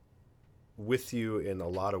with you in a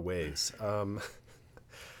lot of ways.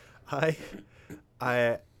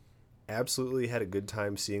 I absolutely had a good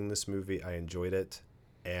time seeing this movie. I enjoyed it,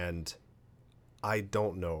 and I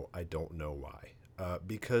don't know why.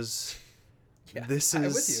 Because this I'm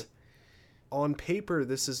is with you. On paper,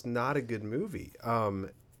 this is not a good movie.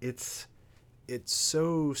 It's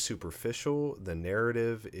so superficial. The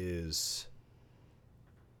narrative is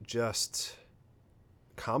just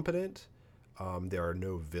competent. There are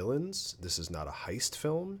no villains. This is not a heist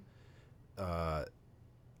film.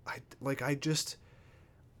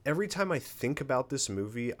 Every time I think about this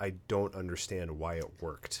movie, I don't understand why it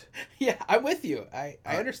worked. Yeah, I'm with you. I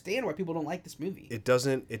understand why people don't like this movie. It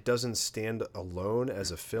doesn't stand alone as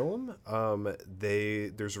a film.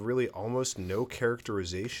 There's really almost no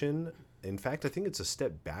characterization. In fact, I think it's a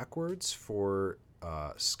step backwards for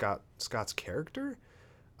Scott's character.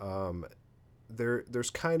 There's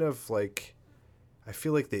kind of like, I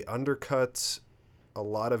feel like they undercut a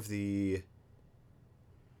lot of the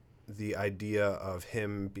idea of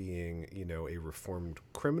him being, a reformed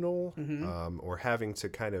criminal, or having to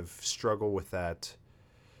kind of struggle with that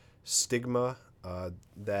stigma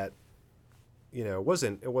that, it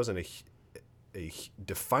wasn't a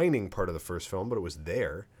defining part of the first film, but it was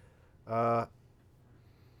there. I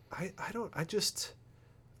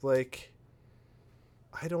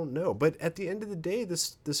don't know. But at the end of the day,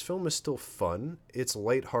 this film is still fun. It's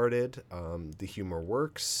lighthearted. The humor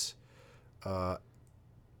works.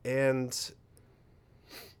 And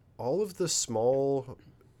all of the small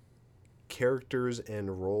characters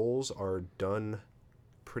and roles are done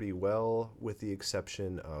pretty well, with the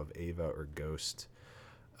exception of Ava or Ghost.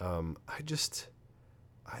 I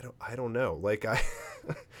don't know. Like I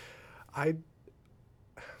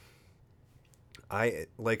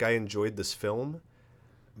enjoyed this film,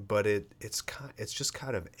 but it's just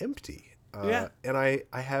kind of empty. And I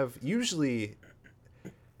have usually.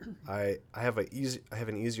 I have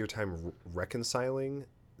an easier time reconciling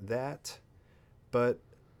that, but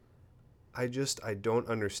I don't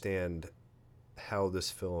understand how this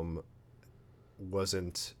film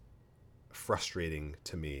wasn't frustrating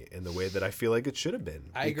to me in the way that I feel like it should have been.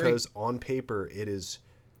 I agree. Because on paper it is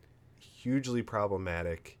hugely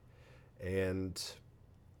problematic and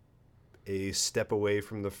a step away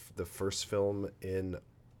from the first film in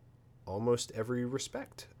almost every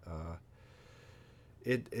respect.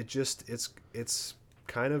 It's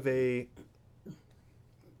kind of it's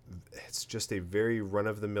just a very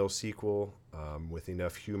run-of-the-mill sequel with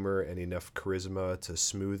enough humor and enough charisma to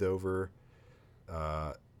smooth over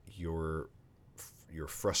your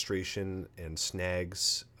frustration and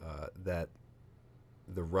snags that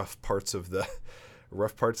the rough parts of the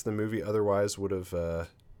movie otherwise would have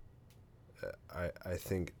I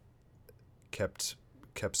think kept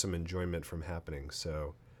some enjoyment from happening.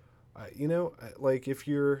 So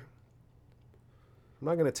if I'm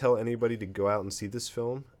not going to tell anybody to go out and see this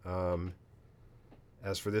film.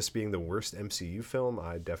 As for this being the worst MCU film,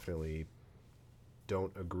 I definitely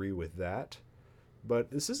don't agree with that.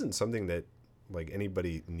 but this isn't something that like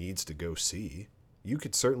anybody needs to go see. You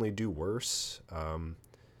could certainly do worse,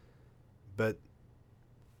 but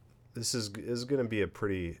this is going to be a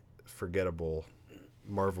pretty forgettable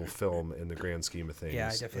Marvel film in the grand scheme of things. Yeah,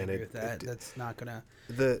 I definitely agree with that. That's not gonna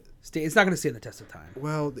stay. It's not gonna stand the test of time.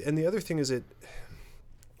 Well, and the other thing is,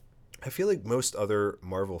 I feel like most other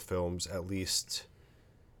Marvel films, at least,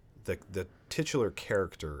 the titular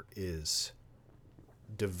character is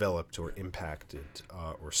developed or impacted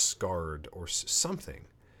or scarred or something,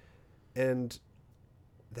 and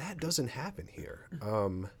that doesn't happen here.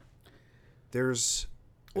 There's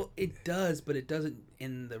Well, it does, but it doesn't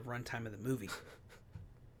in the runtime of the movie.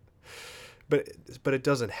 but it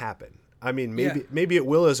doesn't happen. I mean, maybe it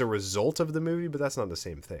will as a result of the movie, but that's not the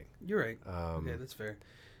same thing. You're right. Okay, that's fair.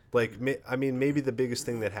 Like, I mean, maybe the biggest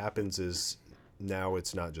thing that happens is now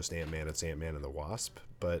it's not just Ant-Man, it's Ant-Man and the Wasp.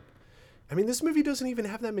 But, I mean, this movie doesn't even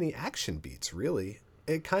have that many action beats, really.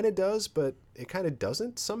 It kind of does, but it kind of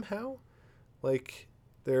doesn't somehow. Like,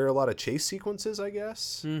 there are a lot of chase sequences, I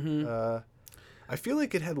guess. Mm-hmm. I feel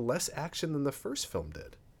like it had less action than the first film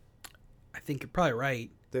did. I think you're probably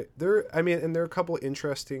right. There are a couple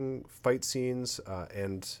interesting fight scenes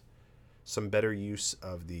and some better use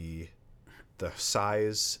of the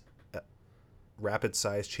size, rapid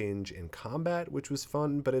size change in combat, which was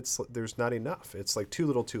fun, but there's not enough. It's like too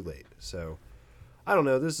little too late. So I don't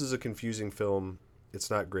know. This is a confusing film. It's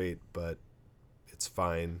not great, but it's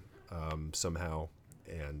fine somehow.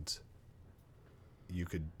 And you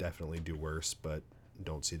could definitely do worse, but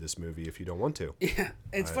don't see this movie if you don't want to. Yeah,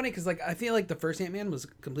 it's funny because like I feel like the first Ant-Man was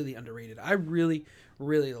completely underrated. I really,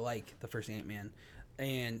 really like the first Ant-Man,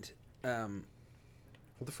 and well,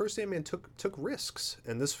 the first Ant-Man took risks,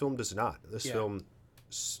 and this film does not. This film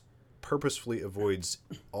purposefully avoids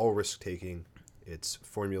all risk taking. It's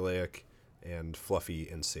formulaic and fluffy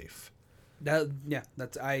and safe.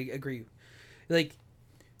 That's I agree. Like,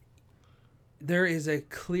 there is a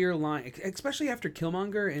clear line, especially after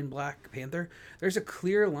Killmonger and Black Panther. There's a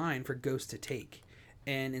clear line for Ghost to take,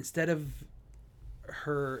 and instead of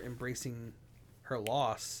her embracing her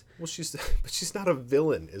loss, well, she's not a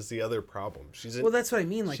villain. Is the other problem? That's what I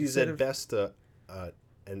mean. Like, she's at best an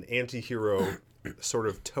anti-hero, sort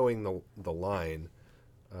of towing the line.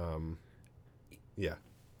 Yeah.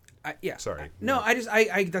 Sorry. No,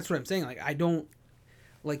 I that's what I'm saying. Like, I don't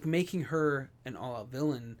like making her an all-out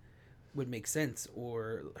villain. Would make sense,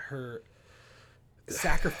 or her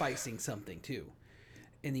sacrificing something too.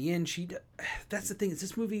 In the end, that's the thing. Is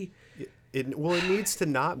this movie? It needs to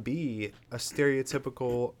not be a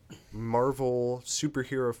stereotypical Marvel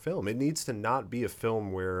superhero film. It needs to not be a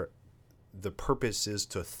film where the purpose is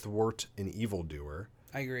to thwart an evildoer.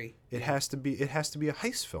 I agree. It has to be a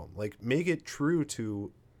heist film. Like, make it true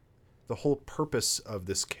to the whole purpose of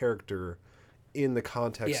this character in the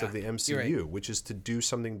context of the MCU, right, which is to do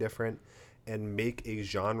something different and make a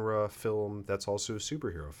genre film that's also a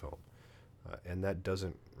superhero film. And that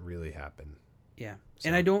doesn't really happen. Yeah. So.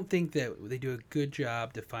 And I don't think that they do a good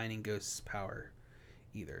job defining Ghost's power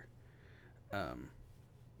either.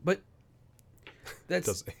 But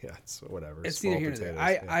that's... it's whatever. It's neither here nor there.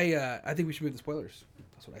 I think we should move to spoilers.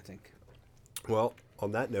 That's what I think. Well,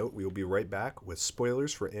 on that note, we will be right back with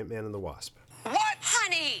spoilers for Ant-Man and the Wasp. What?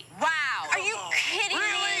 Honey! Wow! Are you kidding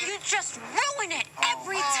me? You just ruin it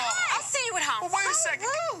every time! I'll see you at home. Well, wait a second.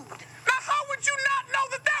 Rude! Now, how would you not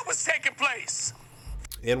know that was taking place?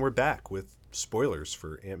 And we're back with spoilers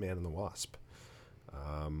for Ant-Man and the Wasp.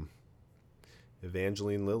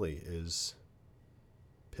 Evangeline Lilly is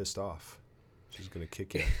pissed off. She's going to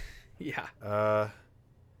kick you. Yeah.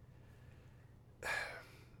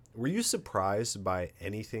 Were you surprised by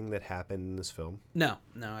anything that happened in this film? No,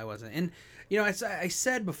 I wasn't. And, I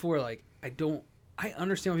said before, like, I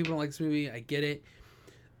understand why people don't like this movie. I get it.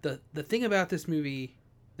 The thing about this movie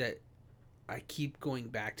that I keep going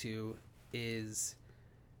back to is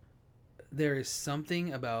there is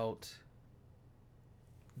something about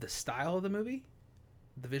the style of the movie,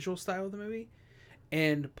 the visual style of the movie,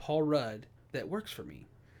 and Paul Rudd that works for me.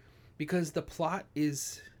 Because the plot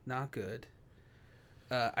is not good.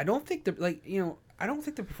 I don't think I don't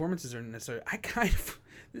think the performances are necessary.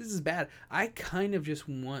 This is bad. I kind of just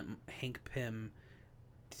want Hank Pym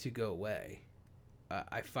to go away.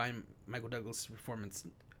 I find Michael Douglas' performance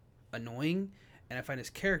annoying, and I find his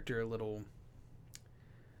character a little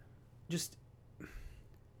just...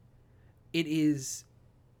 It's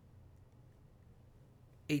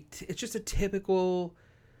just a typical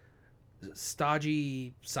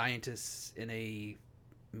stodgy scientist in a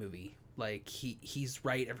movie. Like, he's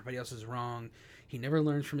right, everybody else is wrong. He never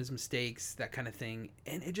learns from his mistakes, that kind of thing.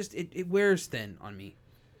 And it wears thin on me.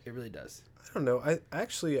 It really does. I don't know.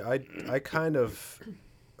 I kind of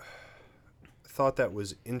thought that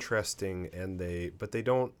was interesting, but they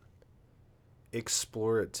don't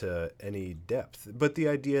explore it to any depth. But the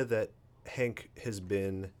idea that Hank has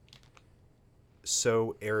been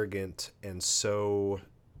so arrogant and so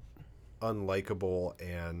unlikable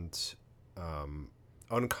and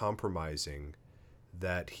uncompromising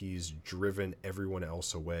that he's driven everyone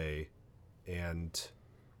else away and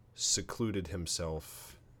secluded himself.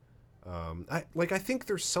 I think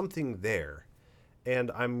there's something there,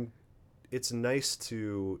 and it's nice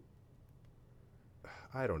to,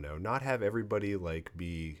 I don't know, not have everybody like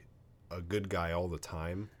be a good guy all the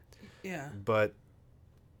time. Yeah. But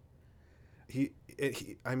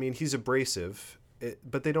he's abrasive,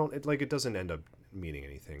 but they don't, it doesn't end up meaning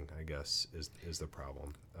anything, I guess, is the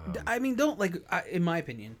problem. I mean, in my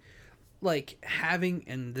opinion, like having,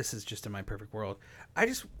 and this is just in my perfect world,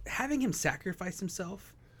 having him sacrifice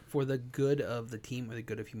himself for the good of the team or the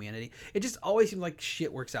good of humanity, it just always seems like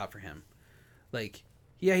shit works out for him. Like,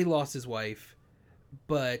 yeah, he lost his wife,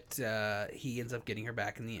 but he ends up getting her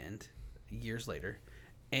back in the end, years later.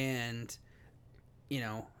 And,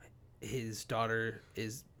 his daughter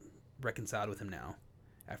is reconciled with him now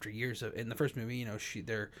after years of, in the first movie,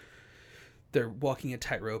 they're walking a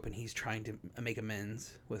tightrope and he's trying to make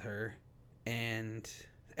amends with her. And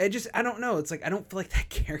I don't know. It's like, I don't feel like that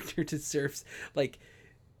character deserves, like,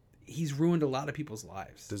 he's ruined a lot of people's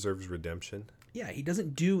lives. Deserves redemption. Yeah, he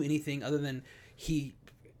doesn't do anything other than he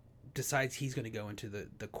decides he's going to go into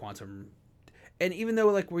the quantum. And even though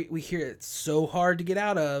like we hear it's so hard to get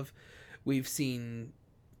out of, we've seen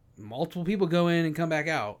multiple people go in and come back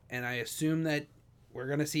out, and I assume that we're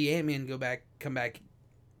going to see Ant-Man come back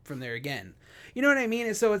from there again. You know what I mean?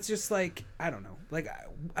 And so it's just like, I don't know. Like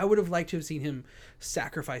I would have liked to have seen him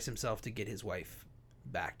sacrifice himself to get his wife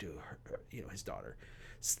back to her, his daughter.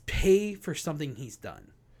 Pay for something he's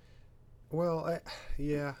done. Well,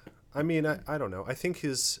 I mean, I don't know. I think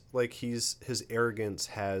his arrogance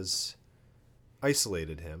has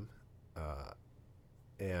isolated him,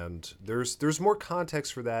 and there's more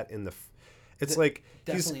context for that in the. It's like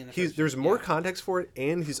there's more context for it,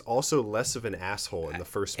 and he's also less of an asshole in the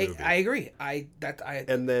first movie. I agree.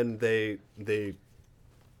 And then they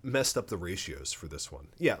messed up the ratios for this one.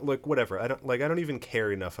 Yeah, look, whatever. I don't even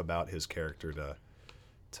care enough about his character to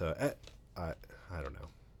I don't know.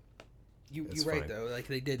 You're right though. Like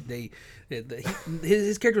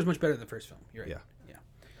his character was much better in the first film. You're right.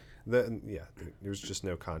 Yeah. There's just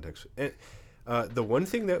no context. And the one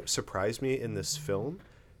thing that surprised me in this film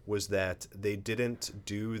was that they didn't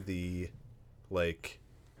do the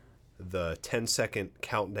 10-second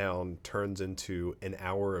countdown turns into an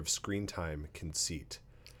hour of screen time conceit.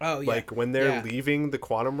 Oh yeah. Like when they're leaving the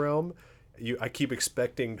quantum realm, I keep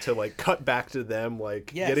expecting to cut back to them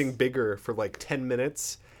getting bigger for 10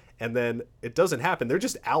 minutes, and then it doesn't happen. They're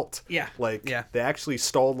just out. Yeah. They actually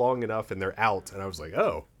stalled long enough and they're out, and I was like,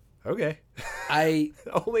 oh, okay.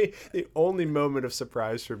 The only moment of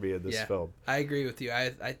surprise for me in this film. I agree with you.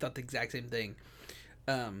 I thought the exact same thing.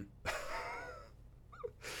 I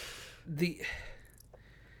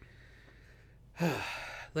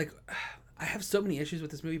have so many issues with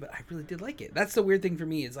this movie, but I really did like it. That's the weird thing for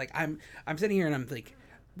me. Is I'm sitting here and I'm like,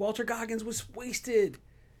 Walter Goggins was wasted.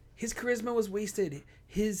 His charisma was wasted.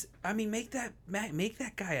 Make that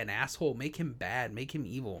guy an asshole. Make him bad. Make him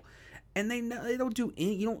evil. And they don't do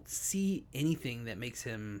any. You don't see anything that makes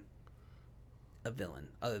him a villain,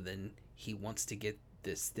 other than he wants to get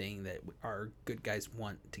this thing that our good guys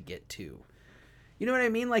want to get to. You know what I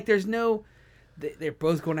mean? Like, there's no. They're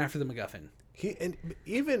both going after the MacGuffin. He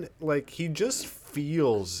just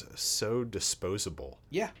feels so disposable.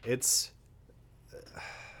 Yeah. It's.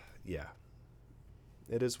 Yeah.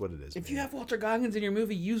 It is what it is. If you have Walter Goggins in your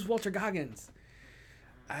movie, use Walter Goggins.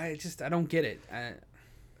 I don't get it.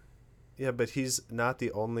 Yeah, but he's not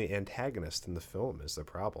the only antagonist in the film is the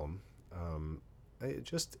problem. I'm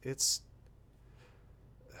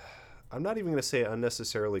not even going to say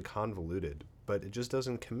unnecessarily convoluted, but it just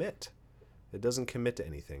doesn't commit. It doesn't commit to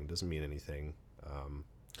anything. It doesn't mean anything.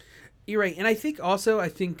 You're right. And I think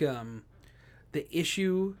the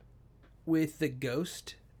issue with the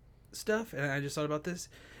ghost stuff, and I just thought about this,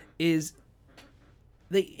 is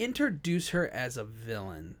they introduce her as a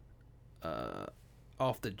villain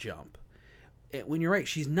off the jump. When you're right,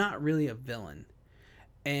 she's not really a villain.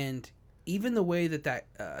 And even the way that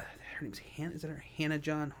her name's Hannah, is that her Hannah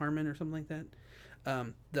John Harmon or something like that?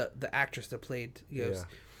 The actress that played Ghost.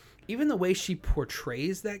 Yeah. Even the way she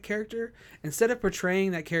portrays that character, instead of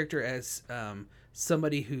portraying that character as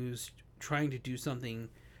somebody who's trying to do something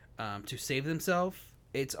to save themselves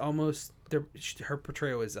it's almost her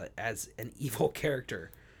portrayal is as an evil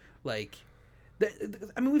character. Like,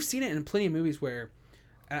 I mean, we've seen it in plenty of movies where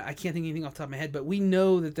I can't think of anything off the top of my head, but we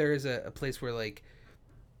know that there is a place where, like,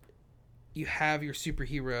 you have your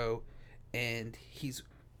superhero and he's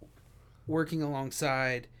working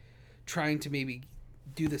alongside, trying to maybe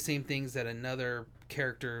do the same things that another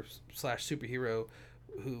character / superhero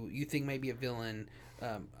who you think might be a villain,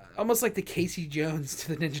 almost like the Casey Jones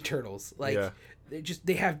to the Ninja Turtles. Like,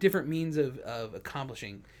 they have different means of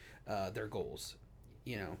accomplishing their goals,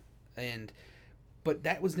 you know. But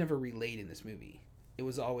that was never relayed in this movie. It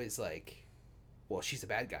was always like, well, she's a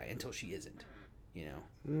bad guy until she isn't, you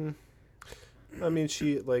know. I mean,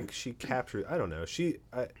 she captured. I don't know.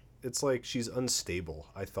 It's like she's unstable,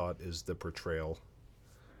 I thought, is the portrayal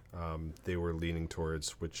they were leaning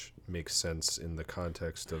towards, which makes sense in the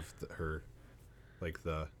context of her, like,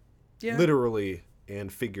 literally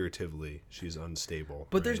and figuratively, she's unstable.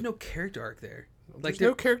 But right? there's no character arc there. Like, there's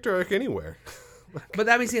no character arc anywhere. But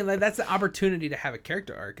that means that's the opportunity to have a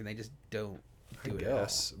character arc, and they just don't do it.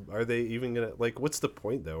 Yes. Are they even gonna, like? What's the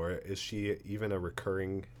point though? Or is she even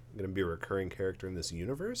gonna be a recurring character in this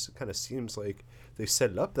universe? It kind of seems like they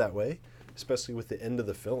set it up that way, especially with the end of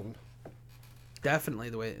the film. Definitely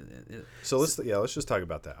the way. So let's just talk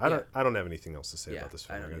about that. I don't have anything else to say about this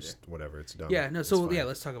film. I don't either. Just whatever, it's done. Yeah. No. So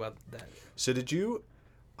let's talk about that. So did you?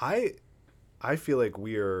 I feel like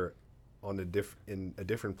we are on in a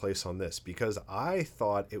different place on this, because I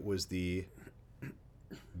thought it was the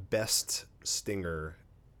best stinger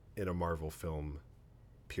in a Marvel film,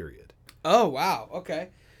 period. Oh, wow. Okay.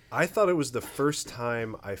 I thought it was the first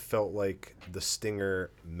time I felt like the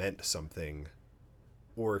stinger meant something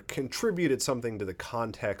or contributed something to the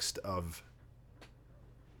context of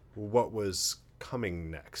what was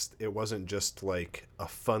coming next. It wasn't just like a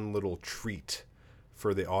fun little treat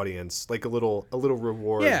for the audience, like a little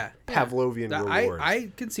reward, Pavlovian reward. I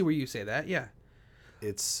can see where you say that. Yeah.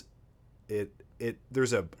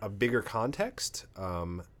 There's a bigger context,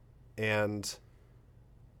 and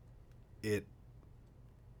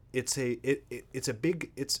it's a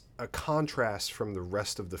contrast from the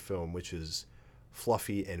rest of the film, which is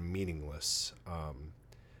fluffy and meaningless.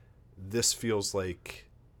 This feels like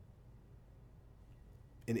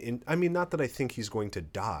I mean, not that I think he's going to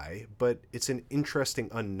die, but it's an interesting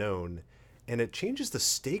unknown, and it changes the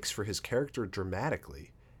stakes for his character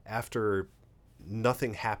dramatically after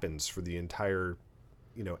nothing happens for the entire,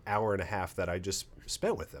 hour and a half that I just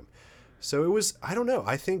spent with him. So it was, I don't know,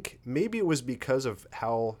 I think maybe it was because of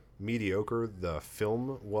how mediocre the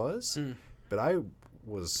film was, but I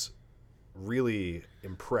was really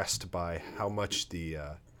impressed by how much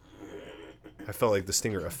I felt like the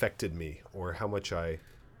stinger affected me, or how much I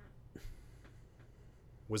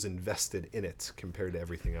was invested in it compared to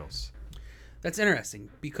everything else. That's interesting,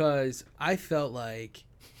 because I felt like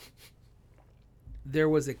there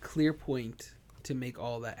was a clear point to make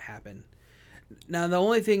all that happen. Now, the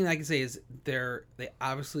only thing I can say is there's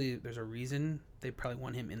a reason they probably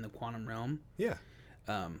want him in the quantum realm. Yeah.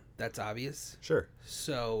 That's obvious. Sure.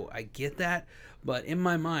 So I get that, but in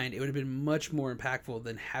my mind, it would have been much more impactful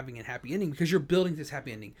than having a happy ending, because you're building this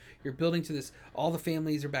happy ending. You're building to this. All the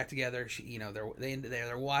families are back together.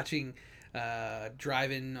 They're watching,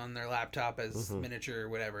 driving on their laptop as miniature or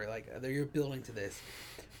whatever. Like, you're building to this,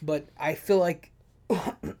 but I feel like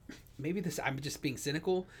maybe I'm just being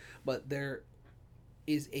cynical, but there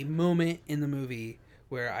is a moment in the movie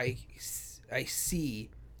where I see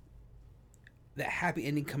that happy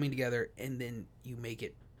ending coming together, and then you make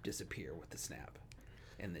it disappear with the snap,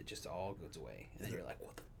 and it just all goes away, and then you're like,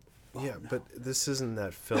 what the no. But this isn't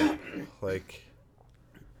that film. Like,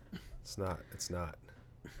 it's not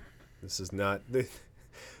this is not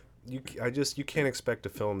you can't expect a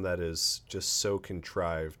film that is just so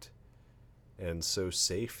contrived and so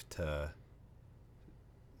safe to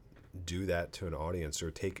do that to an audience,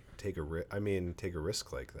 or take a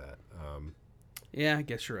risk like that. Yeah, I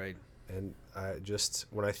guess you're right. And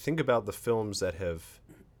when I think about the films that have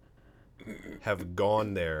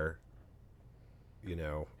gone there,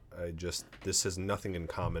 this has nothing in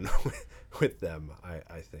common with them,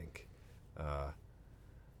 I think.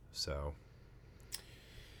 So.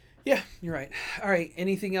 Yeah, you're right. All right.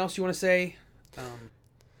 Anything else you want to say?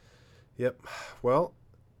 Yep. Well,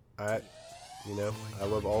 I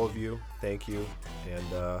love all of you. Thank you.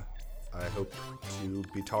 And, I hope to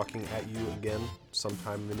be talking at you again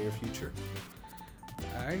sometime in the near future.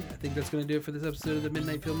 All right. I think that's going to do it for this episode of the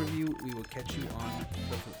Midnight Film Review. We will catch you on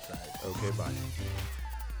the flip side. Okay, bye.